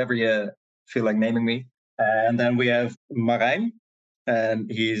 whatever you feel like naming me. And then we have Marijn, and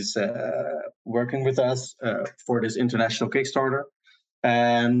he's working with us for this international Kickstarter.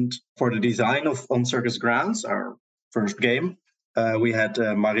 And for the design of On Circus Grounds, our first game, we had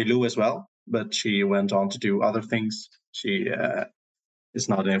Marilou as well, but she went on to do other things. She is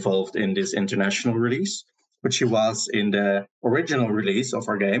not involved in this international release, but she was in the original release of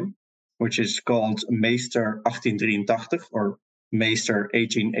our game, which is called Meester 1883 or Meester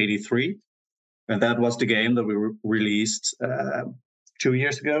 1883. And that was the game that we released 2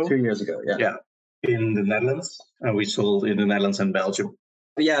 years ago. 2 years ago, yeah. Yeah, in the Netherlands. And we sold in the Netherlands and Belgium.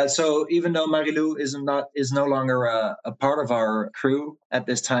 Yeah, so even though Marilou is no longer a part of our crew at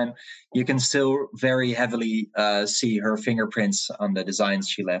this time, you can still very heavily see her fingerprints on the designs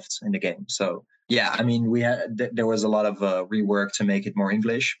she left in the game. So yeah, I mean, there was a lot of rework to make it more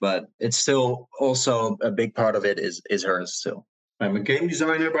English, but it's still also a big part of it is hers still. I'm a game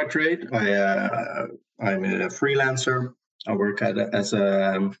designer by trade. I'm a freelancer. I work for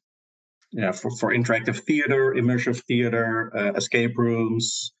interactive theater, immersive theater, escape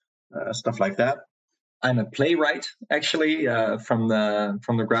rooms, stuff like that. I'm a playwright, actually, from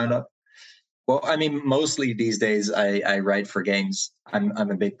the ground up. Well, I mean, mostly these days I write for games.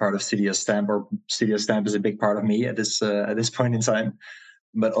 I'm a big part of Studio Stamp, or Studio Stamp is a big part of me at this point in time.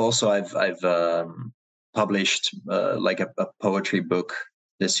 But also I've published like a poetry book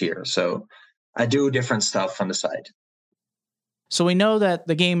this year, so I do different stuff on the side. So we know that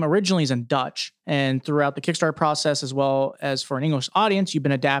the game originally is in Dutch, and throughout the Kickstarter process, as well as for an English audience, you've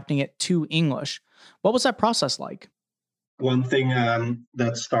been adapting it to English. What was that process like? One thing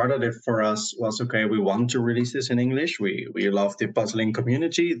that started it for us was, okay, we want to release this in English. We love the puzzling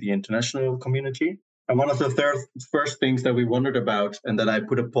community, the international community. And one of the first things that we wondered about, and that I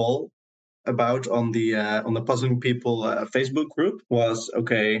put a poll about on the Puzzling People Facebook group, was,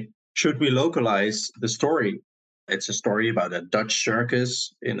 okay, should we localize the story? It's a story about a Dutch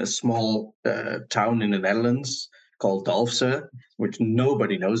circus in a small town in the Netherlands called Dalfsen, which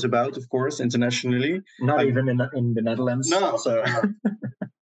nobody knows about, of course, internationally. Not even in the Netherlands. No. So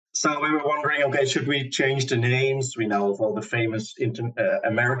So we were wondering, okay, should we change the names? We know of all the famous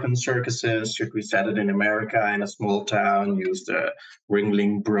American circuses. Should we set it in America in a small town, use the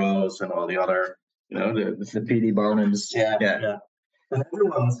Ringling Bros and all the other, the P.D. Barnums. Yeah. And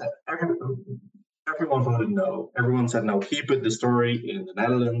everyone voted no. Everyone said no, keep it the story in the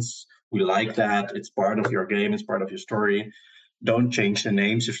Netherlands. We like that. It's part of your game. It's part of your story. Don't change the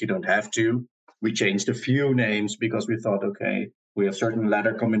names if you don't have to. We changed a few names because we thought, okay, we have certain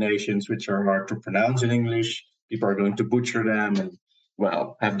letter combinations which are hard to pronounce in English. People are going to butcher them and,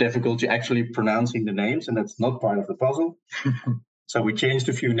 have difficulty actually pronouncing the names, and that's not part of the puzzle. So we changed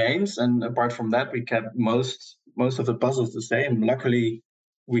a few names, and apart from that, we kept most of the puzzles the same. Luckily,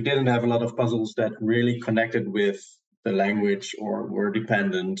 we didn't have a lot of puzzles that really connected with the language or were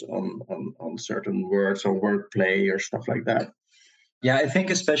dependent on certain words or wordplay or stuff like that. Yeah, I think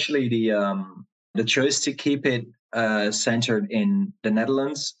especially the choice to keep it centered in the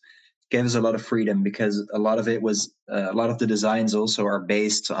Netherlands gave us a lot of freedom, because a lot of the designs also are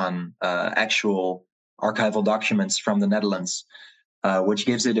based on actual archival documents from the Netherlands, which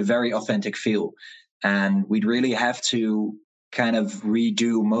gives it a very authentic feel. And we'd really have to kind of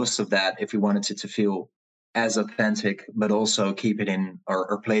redo most of that if we wanted it to feel as authentic, but also keep it in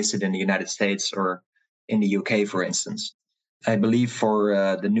or place it in the United States or in the UK, for instance. I believe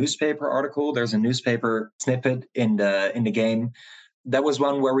for the newspaper article, there's a newspaper snippet in the game. That was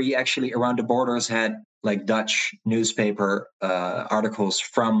one where we actually around the borders had like Dutch newspaper articles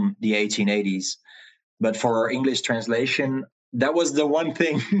from the 1880s. But for our English translation, that was the one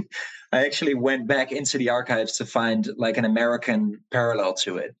thing I actually went back into the archives to find like an American parallel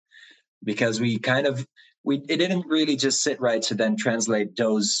to it, because it didn't really just sit right to then translate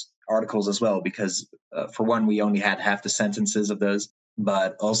those articles as well, because for one, we only had half the sentences of those,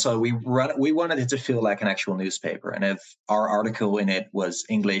 but also we wanted it to feel like an actual newspaper. And if our article in it was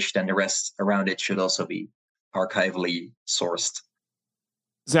English, then the rest around it should also be archivally sourced.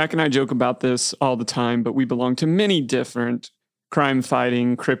 Zach and I joke about this all the time, but we belong to many different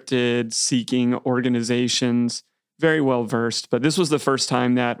crime-fighting, cryptid-seeking organizations, very well-versed. But this was the first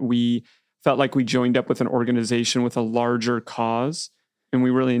time that we felt like we joined up with an organization with a larger cause, and we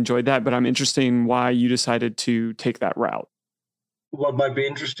really enjoyed that. But I'm interested in why you decided to take that route. What might be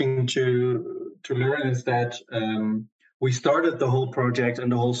interesting to learn is that we started the whole project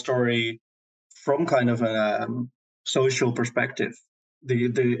and the whole story from kind of a social perspective.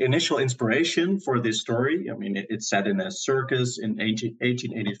 The initial inspiration for this story, I mean, it's set in a circus in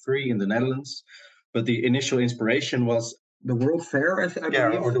 1883 in the Netherlands, but the initial inspiration was the World Fair, I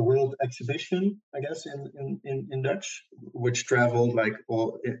believe, or the World Exhibition, I guess, in Dutch, which traveled like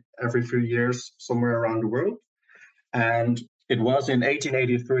every few years somewhere around the world. And it was in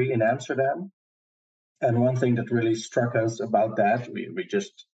 1883 in Amsterdam. And one thing that really struck us about that, we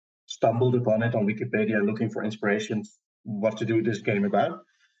just stumbled upon it on Wikipedia looking for inspiration what to do this game about.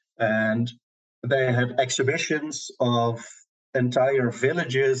 And they had exhibitions of entire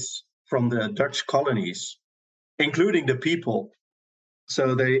villages from the Dutch colonies, including the people.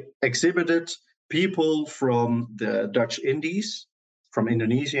 So they exhibited people from the Dutch Indies, from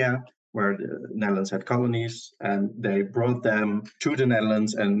Indonesia, where the Netherlands had colonies, and they brought them to the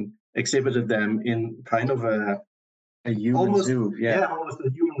Netherlands and exhibited them in kind of a human zoo. Almost a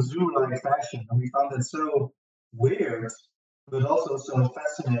human zoo-like fashion. And we found it so weird, but also so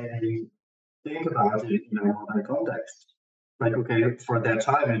fascinating. Think about it, in that context. Like, okay, for that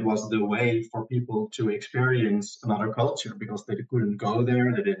time, it was the way for people to experience another culture because they couldn't go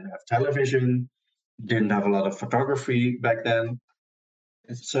there. They didn't have television, didn't have a lot of photography back then.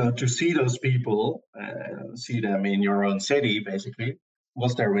 So to see those people, see them in your own city, basically,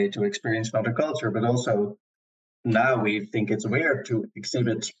 was their way to experience another culture. But also now we think it's weird to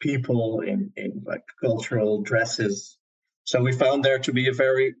exhibit people in like cultural dresses. So we found there to be a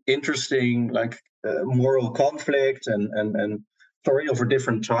very interesting moral conflict and story over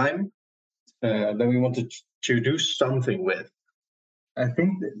different time that we wanted to do something with. I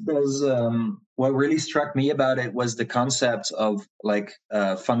think there's what really struck me about it was the concept of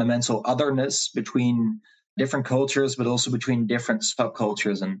fundamental otherness between different cultures, but also between different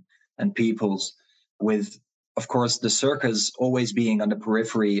subcultures and peoples, with, of course, the circus always being on the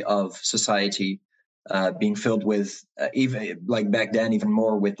periphery of society, being filled with even like back then, even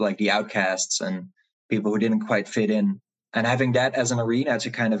more with like the outcasts and people who didn't quite fit in. And having that as an arena to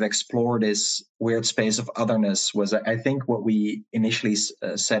kind of explore this weird space of otherness was, I think, what we initially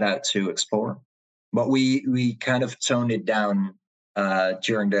set out to explore. But we kind of toned it down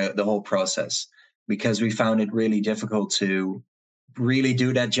during the whole process, because we found it really difficult to really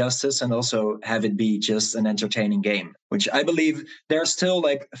do that justice and also have it be just an entertaining game, which I believe there's still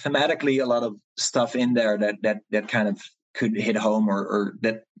like thematically a lot of stuff in there that kind of could hit home or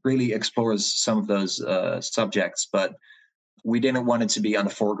that really explores some of those subjects, but we didn't want it to be on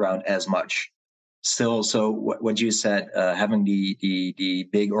the foreground as much. Still, so what you said, having the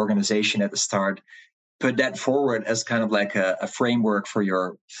big organization at the start, put that forward as kind of like a framework for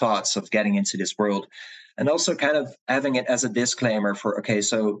your thoughts of getting into this world. And also kind of having it as a disclaimer for, okay,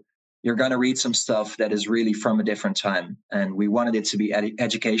 so you're going to read some stuff that is really from a different time. And we wanted it to be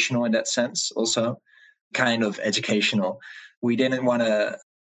educational in that sense also, kind of educational. We didn't want to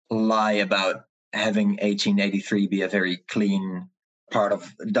lie about having 1883 be a very clean part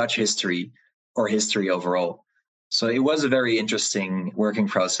of Dutch history or history overall. So it was a very interesting working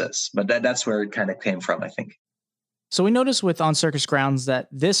process, but that's where it kind of came from, I think. So we noticed with On Circus Grounds that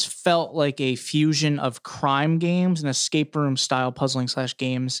this felt like a fusion of crime games and escape room style puzzling /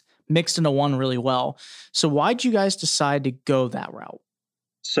 games mixed into one really well. So why'd you guys decide to go that route?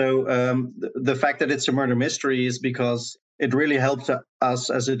 So the fact that it's a murder mystery is because it really helped us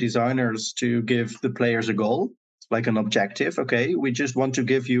as a designers to give the players a goal, like an objective. Okay, we just want to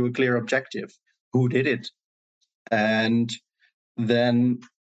give you a clear objective. Who did it? And then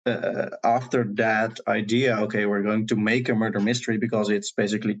after that idea, okay, we're going to make a murder mystery because it's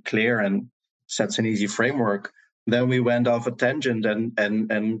basically clear and sets an easy framework. Then we went off a tangent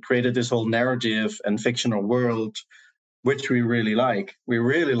and created this whole narrative and fictional world, which we really like. We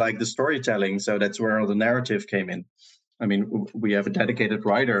really like the storytelling, so that's where all the narrative came in. I mean, we have a dedicated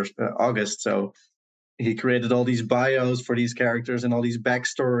writer, August, so he created all these bios for these characters and all these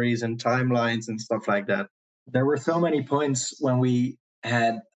backstories and timelines and stuff like that. There were so many points when we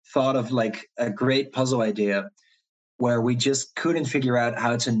had thought of like a great puzzle idea where we just couldn't figure out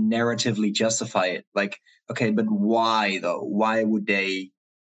how to narratively justify it. Like, okay, but why though? Why would they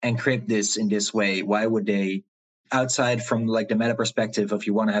encrypt this in this way? Why would they, outside from like the meta perspective of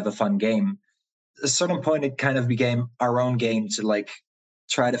you want to have a fun game, at a certain point it kind of became our own game to like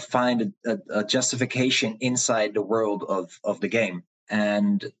try to find a justification inside the world of the game.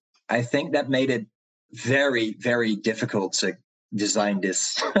 And I think that made it very, very difficult to design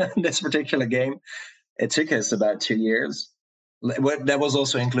this this particular game. It took us about 2 years. That was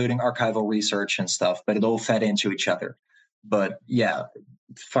also including archival research and stuff, but it all fed into each other. But yeah,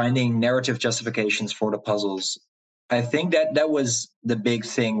 finding narrative justifications for the puzzles, I think that was the big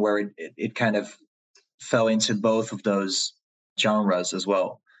thing where it kind of fell into both of those genres as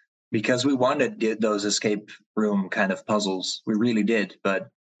well, because we wanted those escape room kind of puzzles. We really did, but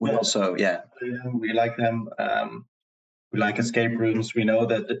we also, we like them. We like escape rooms. We know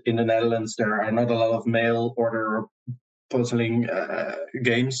that in the Netherlands there are not a lot of mail order puzzling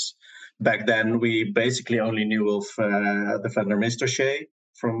games. Back then, we basically only knew of the Van der Misterschee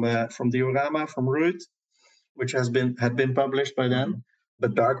from Diorama, from Ruud, which had been published by then. Mm-hmm.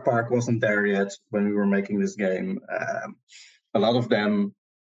 But Dark Park wasn't there yet when we were making this game. A lot of them,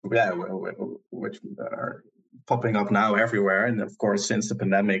 which are popping up now everywhere. And of course, since the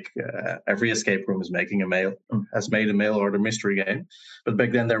pandemic, every escape room has made a mail order mystery game. But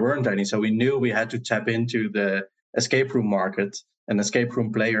back then there weren't any. So we knew we had to tap into the escape room market and escape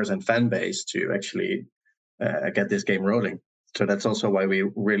room players and fan base to actually get this game rolling. So that's also why we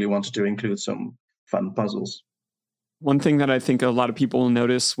really wanted to include some fun puzzles. One thing that I think a lot of people will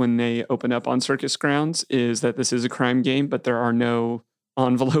notice when they open up On Circus Grounds is that this is a crime game, but there are no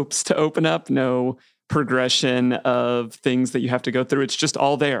envelopes to open up, no progression of things that you have to go through. It's just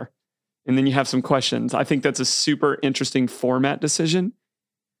all there. And then you have some questions. I think that's a super interesting format decision.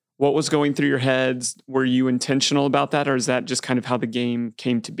 What was going through your heads? Were you intentional about that, or is that just kind of how the game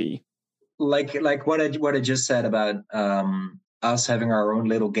came to be? Like what I just said about us having our own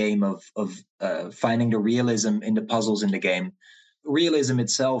little game of finding the realism in the puzzles in the game. Realism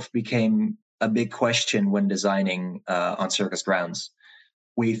itself became a big question when designing On Circus Grounds.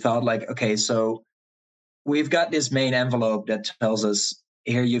 We thought like, okay, so we've got this main envelope that tells us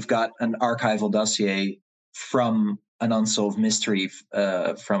here you've got an archival dossier from an unsolved mystery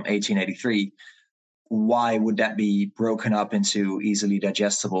from 1883. Why would that be broken up into easily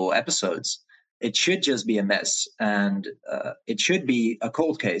digestible episodes? It should just be a mess, and it should be a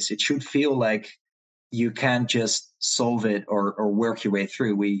cold case. It should feel like you can't just solve it or work your way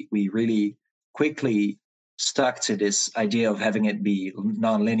through. We really quickly stuck to this idea of having it be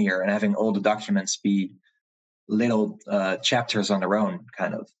non-linear and having all the documents be little chapters on their own,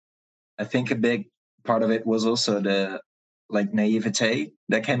 kind of. I think a big part of it was also the naivete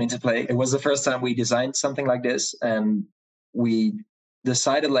that came into play. It was the first time we designed something like this, and we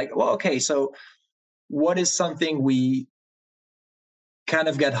decided like, well, okay, so what is something we kind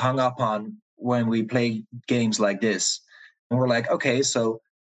of get hung up on when we play games like this. And we're like, okay, so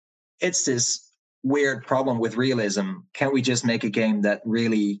it's this weird problem with realism. Can we just make a game that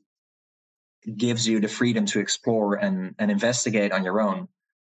really gives you the freedom to explore and investigate on your own?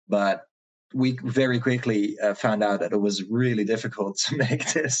 But we very quickly found out that it was really difficult to make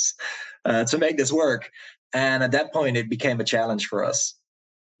this work. And at that point, it became a challenge for us.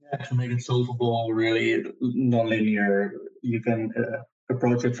 Yeah, to make it solvable, really non-linear. You can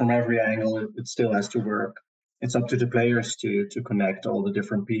approach it from every angle. It still has to work. It's up to the players to connect all the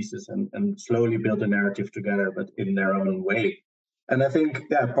different pieces and slowly build a narrative together, but in their own way. And I think,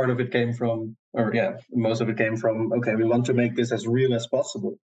 part of it came from, most of it came from, okay, we want to make this as real as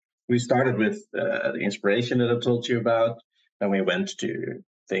possible. We started with the inspiration that I told you about, and we went to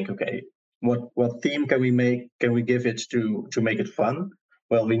think, okay, what theme can we make? Can we give it to make it fun?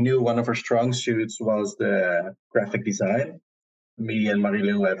 Well, we knew one of our strong suits was the graphic design. Me and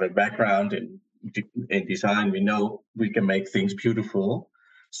Marilu have a background in design. We know we can make things beautiful.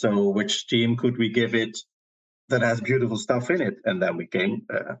 So which theme could we give it that has beautiful stuff in it? And then we came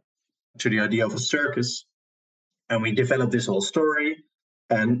to the idea of a circus, and we developed this whole story.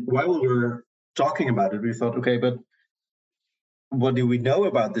 And while we were talking about it, we thought, okay, but what do we know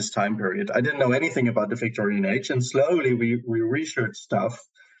about this time period? I didn't know anything about the Victorian age, and slowly we researched stuff,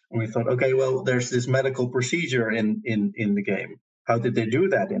 and we thought, okay, well, there's this medical procedure in the game. How did they do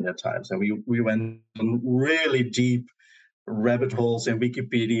that in their times? And we went on really deep rabbit holes in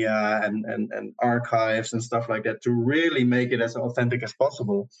Wikipedia and archives and stuff like that to really make it as authentic as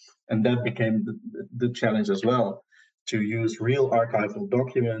possible. And that became the challenge as well, to use real archival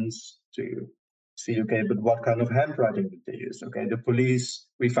documents to see, okay, but what kind of handwriting did they use? Okay, the police,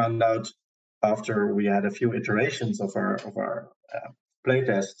 we found out after we had a few iterations of our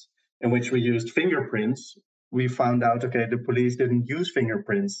playtests in which we used fingerprints, we found out, okay, the police didn't use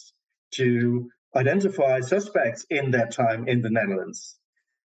fingerprints to identify suspects in that time in the Netherlands.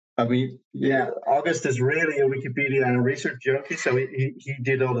 I mean, August is really a Wikipedia and research junkie, so he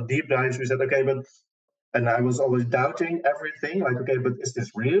did all the deep dives. We said, okay, and I was always doubting everything, like, okay, but is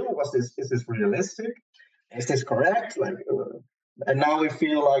this real? Is this realistic? Is this correct? And now we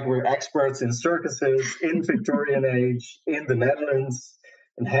feel like we're experts in circuses, in Victorian age, in the Netherlands,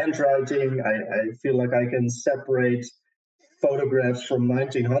 in handwriting. I feel like I can separate photographs from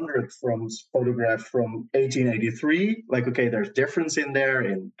 1900 from photographs from 1883. Like, okay, there's difference in there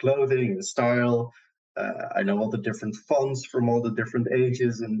in clothing and style. I know all the different fonts from all the different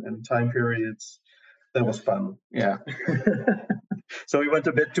ages and time periods. That was fun. Yeah. So we went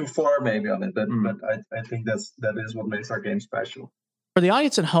a bit too far maybe on it, but I think that is what makes our game special. For the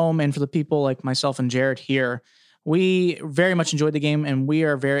audience at home and for the people like myself and Jared here, we very much enjoyed the game, and we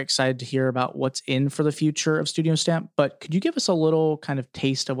are very excited to hear about what's in for the future of Studio Stamp. But could you give us a little kind of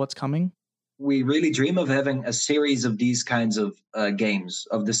taste of what's coming? We really dream of having a series of these kinds of games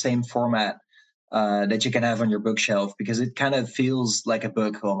of the same format that you can have on your bookshelf, because it kind of feels like a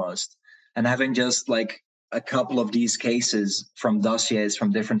book almost. And having just like a couple of these cases from dossiers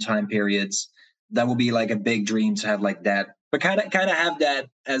from different time periods, that would be like a big dream to have like that. But kind of have that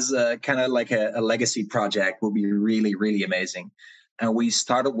as a kind of like a legacy project would be really, really amazing. And we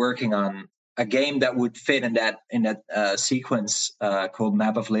started working on a game that would fit in that sequence called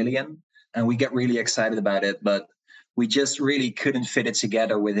Map of Lillian. And we get really excited about it, but we just really couldn't fit it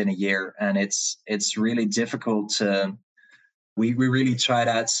together within a year. And it's really difficult to... We really tried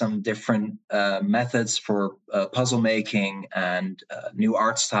out some different methods for puzzle making and new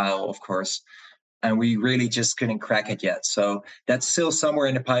art style, of course. And we really just couldn't crack it yet. So that's still somewhere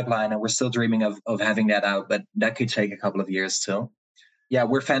in the pipeline, and we're still dreaming of having that out, but that could take a couple of years still. Yeah,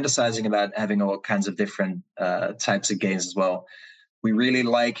 we're fantasizing about having all kinds of different types of games as well. We really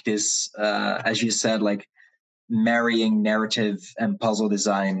like this, as you said, like marrying narrative and puzzle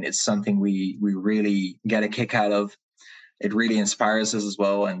design. It's something we really get a kick out of. It really inspires us as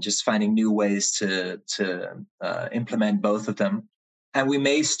well, and just finding new ways to implement both of them. And we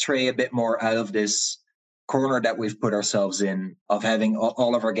may stray a bit more out of this corner that we've put ourselves in of having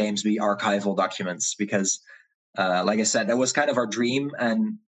all of our games be archival documents, because, like I said, that was kind of our dream,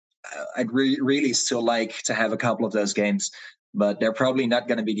 and I'd really still like to have a couple of those games, but they're probably not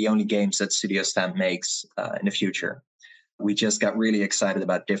going to be the only games that Studio Stamp makes in the future. We just got really excited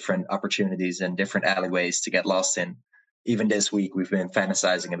about different opportunities and different alleyways to get lost in. Even this week, we've been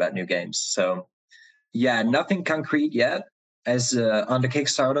fantasizing about new games. So, yeah, nothing concrete yet. As on the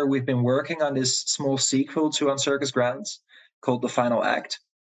Kickstarter, we've been working on this small sequel to On Circus Grounds called The Final Act.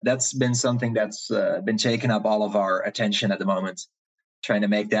 That's been something that's been taking up all of our attention at the moment, trying to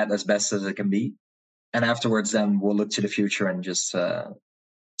make that as best as it can be. And afterwards, then we'll look to the future and just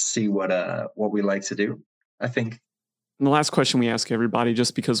see what we like to do, I think. And the last question we ask everybody,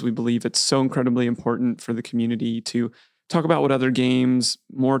 just because we believe it's so incredibly important for the community to talk about what other games,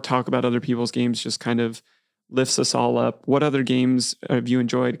 more talk about other people's games, just kind of lifts us all up. What other games have you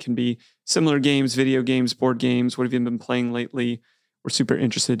enjoyed? It can be similar games, video games, board games. What have you been playing lately? We're super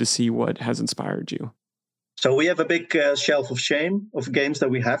interested to see what has inspired you. So we have a big shelf of shame of games that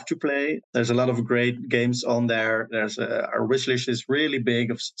we have to play. There's a lot of great games on there. Our wish list is really big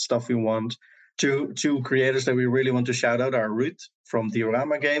of stuff we want. Two creators that we really want to shout out are Ruud from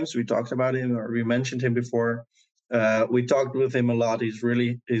Diorama Games. We talked about him, or we mentioned him before. We talked with him a lot.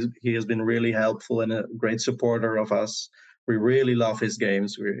 He has been really helpful and a great supporter of us. We really love his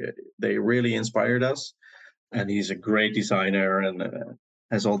games. They really inspired us. And he's a great designer and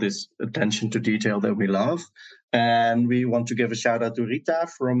has all this attention to detail that we love. And we want to give a shout out to Rita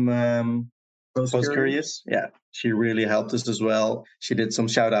from Post Curious. Yeah, she really helped us as well. She did some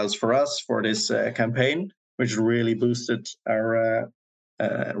shout outs for us for this campaign, which really boosted our,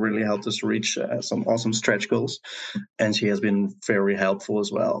 really helped us reach some awesome stretch goals. And she has been very helpful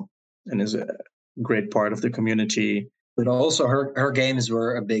as well and is a great part of the community. But also her games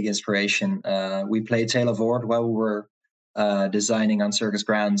were a big inspiration. We played Tale of Ord while we were designing on Circus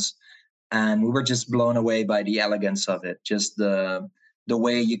Grounds, and we were just blown away by the elegance of it. Just the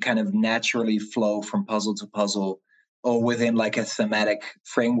way you kind of naturally flow from puzzle to puzzle, or within like a thematic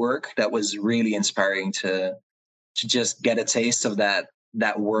framework that was really inspiring to just get a taste of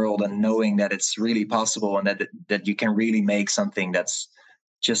that world and knowing that it's really possible and that you can really make something that's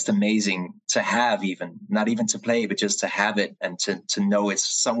just amazing to have, even not even to play, but just to have it and to know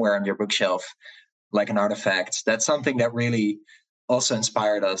it's somewhere on your bookshelf like an artifact. That's something that really also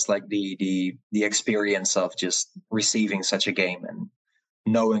inspired us, like the experience of just receiving such a game and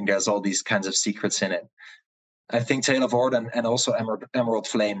knowing there's all these kinds of secrets in it. I think Tale of Ord and also Emerald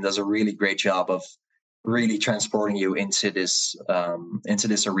Flame does a really great job of really transporting you into this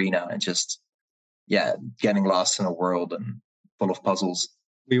arena and just getting lost in a world and full of puzzles.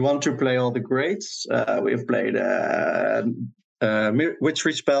 We want to play all the greats. We've played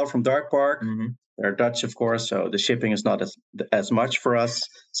Witchery Spell from Dark Park. Mm-hmm. They're Dutch, of course, so the shipping is not as much for us.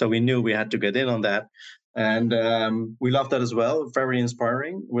 So we knew we had to get in on that. And we loved that as well. Very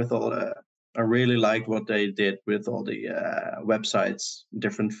inspiring with all I really liked what they did with all the websites,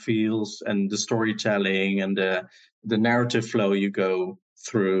 different feels and the storytelling and the narrative flow you go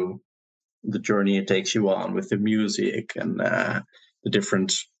through, the journey it takes you on with the music and the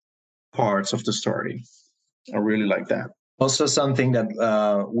different parts of the story. I really like that. Also something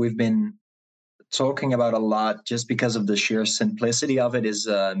that we've been talking about a lot just because of the sheer simplicity of it is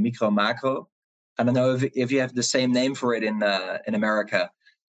Micro Macro. I don't know if you have the same name for it in America,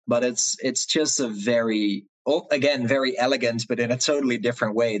 but it's just a very elegant, but in a totally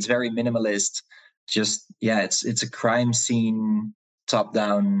different way. It's very minimalist. Just, it's a crime scene, top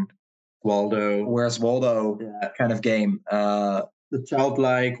down. Waldo. Where's Waldo kind of game. The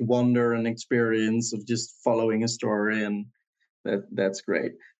childlike wonder and experience of just following a story, and that's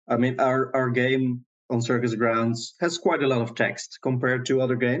great. I mean, our game on Circus Grounds has quite a lot of text compared to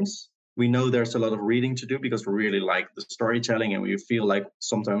other games. We know there's a lot of reading to do because we really like the storytelling and we feel like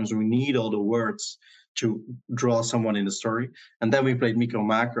sometimes we need all the words to draw someone in the story. And then we played Micro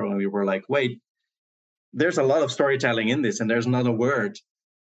Macro and we were like, wait, there's a lot of storytelling in this and there's not a word.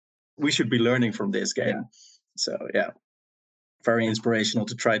 We should be learning from this game. Yeah. So, very inspirational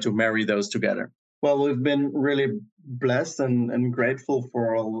to try to marry those together. Well, we've been really blessed and grateful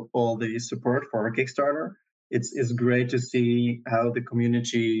for all the support for our Kickstarter. It's great to see how the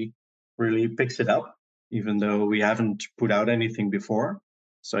community really picks it up, even though we haven't put out anything before.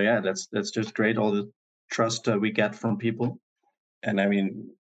 So that's just great. All the trust we get from people. And I mean,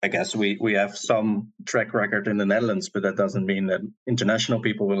 I guess we have some track record in the Netherlands, but that doesn't mean that international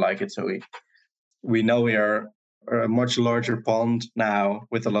people will like it. So we know we are a much larger pond now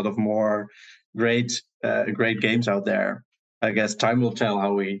with a lot of more great games out there. I guess time will tell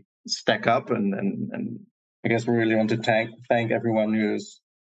how we stack up, and I guess we really want to thank everyone who's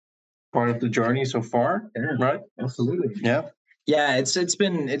part of the journey so far. Yeah, right? Absolutely. Yeah. Yeah, it's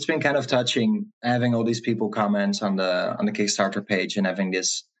been kind of touching having all these people comment on the Kickstarter page and having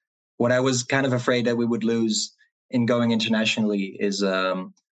this. What I was kind of afraid that we would lose in going internationally is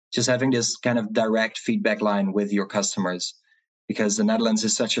just having this kind of direct feedback line with your customers, because the Netherlands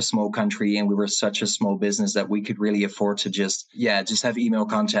is such a small country and we were such a small business that we could really afford to just have email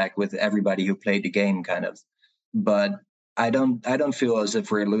contact with everybody who played the game, kind of. But I don't feel as if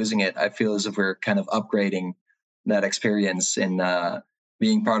we're losing it. I feel as if we're kind of upgrading that experience in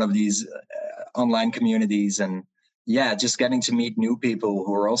being part of these online communities, and just getting to meet new people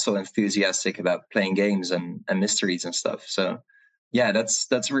who are also enthusiastic about playing games and mysteries and stuff. So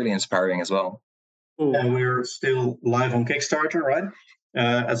that's really inspiring as well. And we're still live on Kickstarter, right?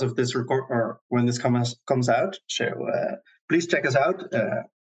 As of this record, or when this comes out. So please check us out.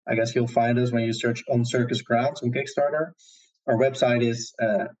 I guess you'll find us when you search on Circus Grounds on Kickstarter. Our website is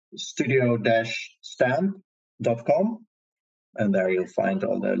studio-stamp.com, and there you'll find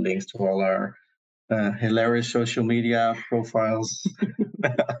all the links to all our hilarious social media profiles.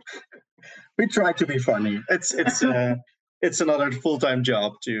 We try to be funny. It's another full-time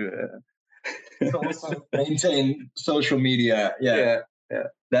job to also maintain social media. Yeah.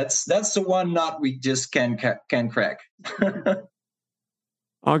 That's the one knot we just can crack.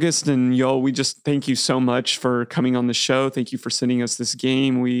 August and Yoel, we just thank you so much for coming on the show. Thank you for sending us this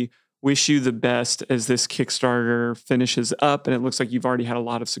game. We wish you the best as this Kickstarter finishes up, and it looks like you've already had a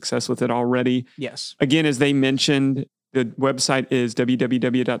lot of success with it already. Yes. Again, as they mentioned, the website is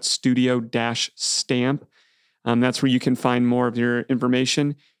www.studio-stamp. That's where you can find more of your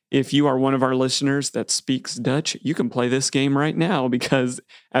information. If you are one of our listeners that speaks Dutch, you can play this game right now because,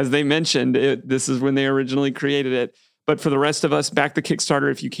 as they mentioned, this is when they originally created it. But for the rest of us, back the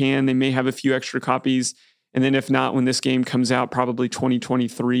Kickstarter if you can. They may have a few extra copies. And then if not, when this game comes out, probably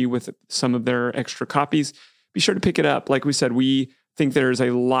 2023 with some of their extra copies, be sure to pick it up. Like we said, we think there's a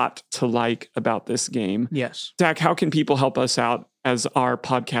lot to like about this game. Yes. Zach, how can people help us out as our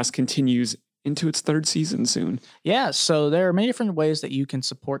podcast continues into its third season soon? Yeah, so there are many different ways that you can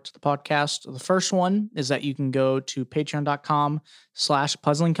support the podcast. The first one is that you can go to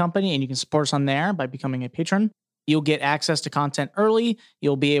patreon.com/puzzling company, and you can support us on there by becoming a patron. You'll get access to content early.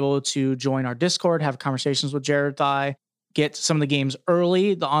 You'll be able to join our Discord, have conversations with Jared and I, get some of the games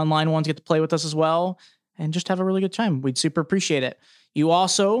early. The online ones get to play with us as well, and just have a really good time. We'd super appreciate it. You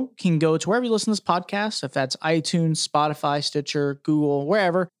also can go to wherever you listen to this podcast, if that's iTunes, Spotify, Stitcher, Google,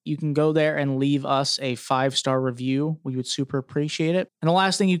 wherever, you can go there and leave us a 5-star review. We would super appreciate it. And the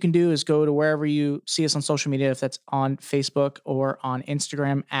last thing you can do is go to wherever you see us on social media, if that's on Facebook or on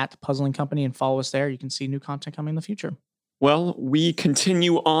Instagram @Puzzling Company, and follow us there. You can see new content coming in the future. Well, we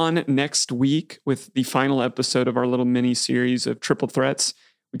continue on next week with the final episode of our little mini series of Triple Threats.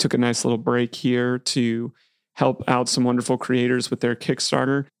 We took a nice little break here to help out some wonderful creators with their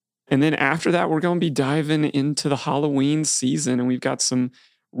Kickstarter. And then after that, we're going to be diving into the Halloween season, and we've got some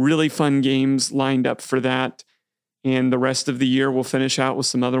really fun games lined up for that. And the rest of the year, we'll finish out with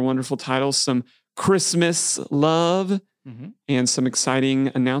some other wonderful titles, some Christmas love, and some exciting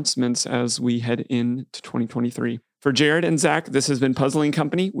announcements as we head into 2023. For Jared and Zach, this has been Puzzling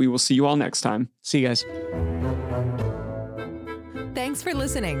Company. We will see you all next time. See you guys. Thanks for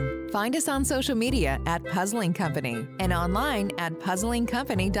listening. Find us on social media @Puzzling Company and online at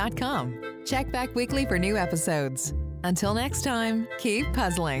puzzlingcompany.com. Check back weekly for new episodes. Until next time, keep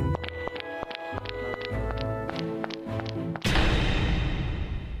puzzling.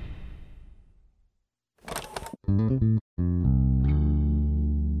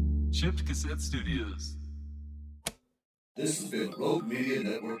 Chipped Cassette Studios. This has been Rogue Media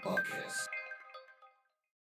Network Podcast.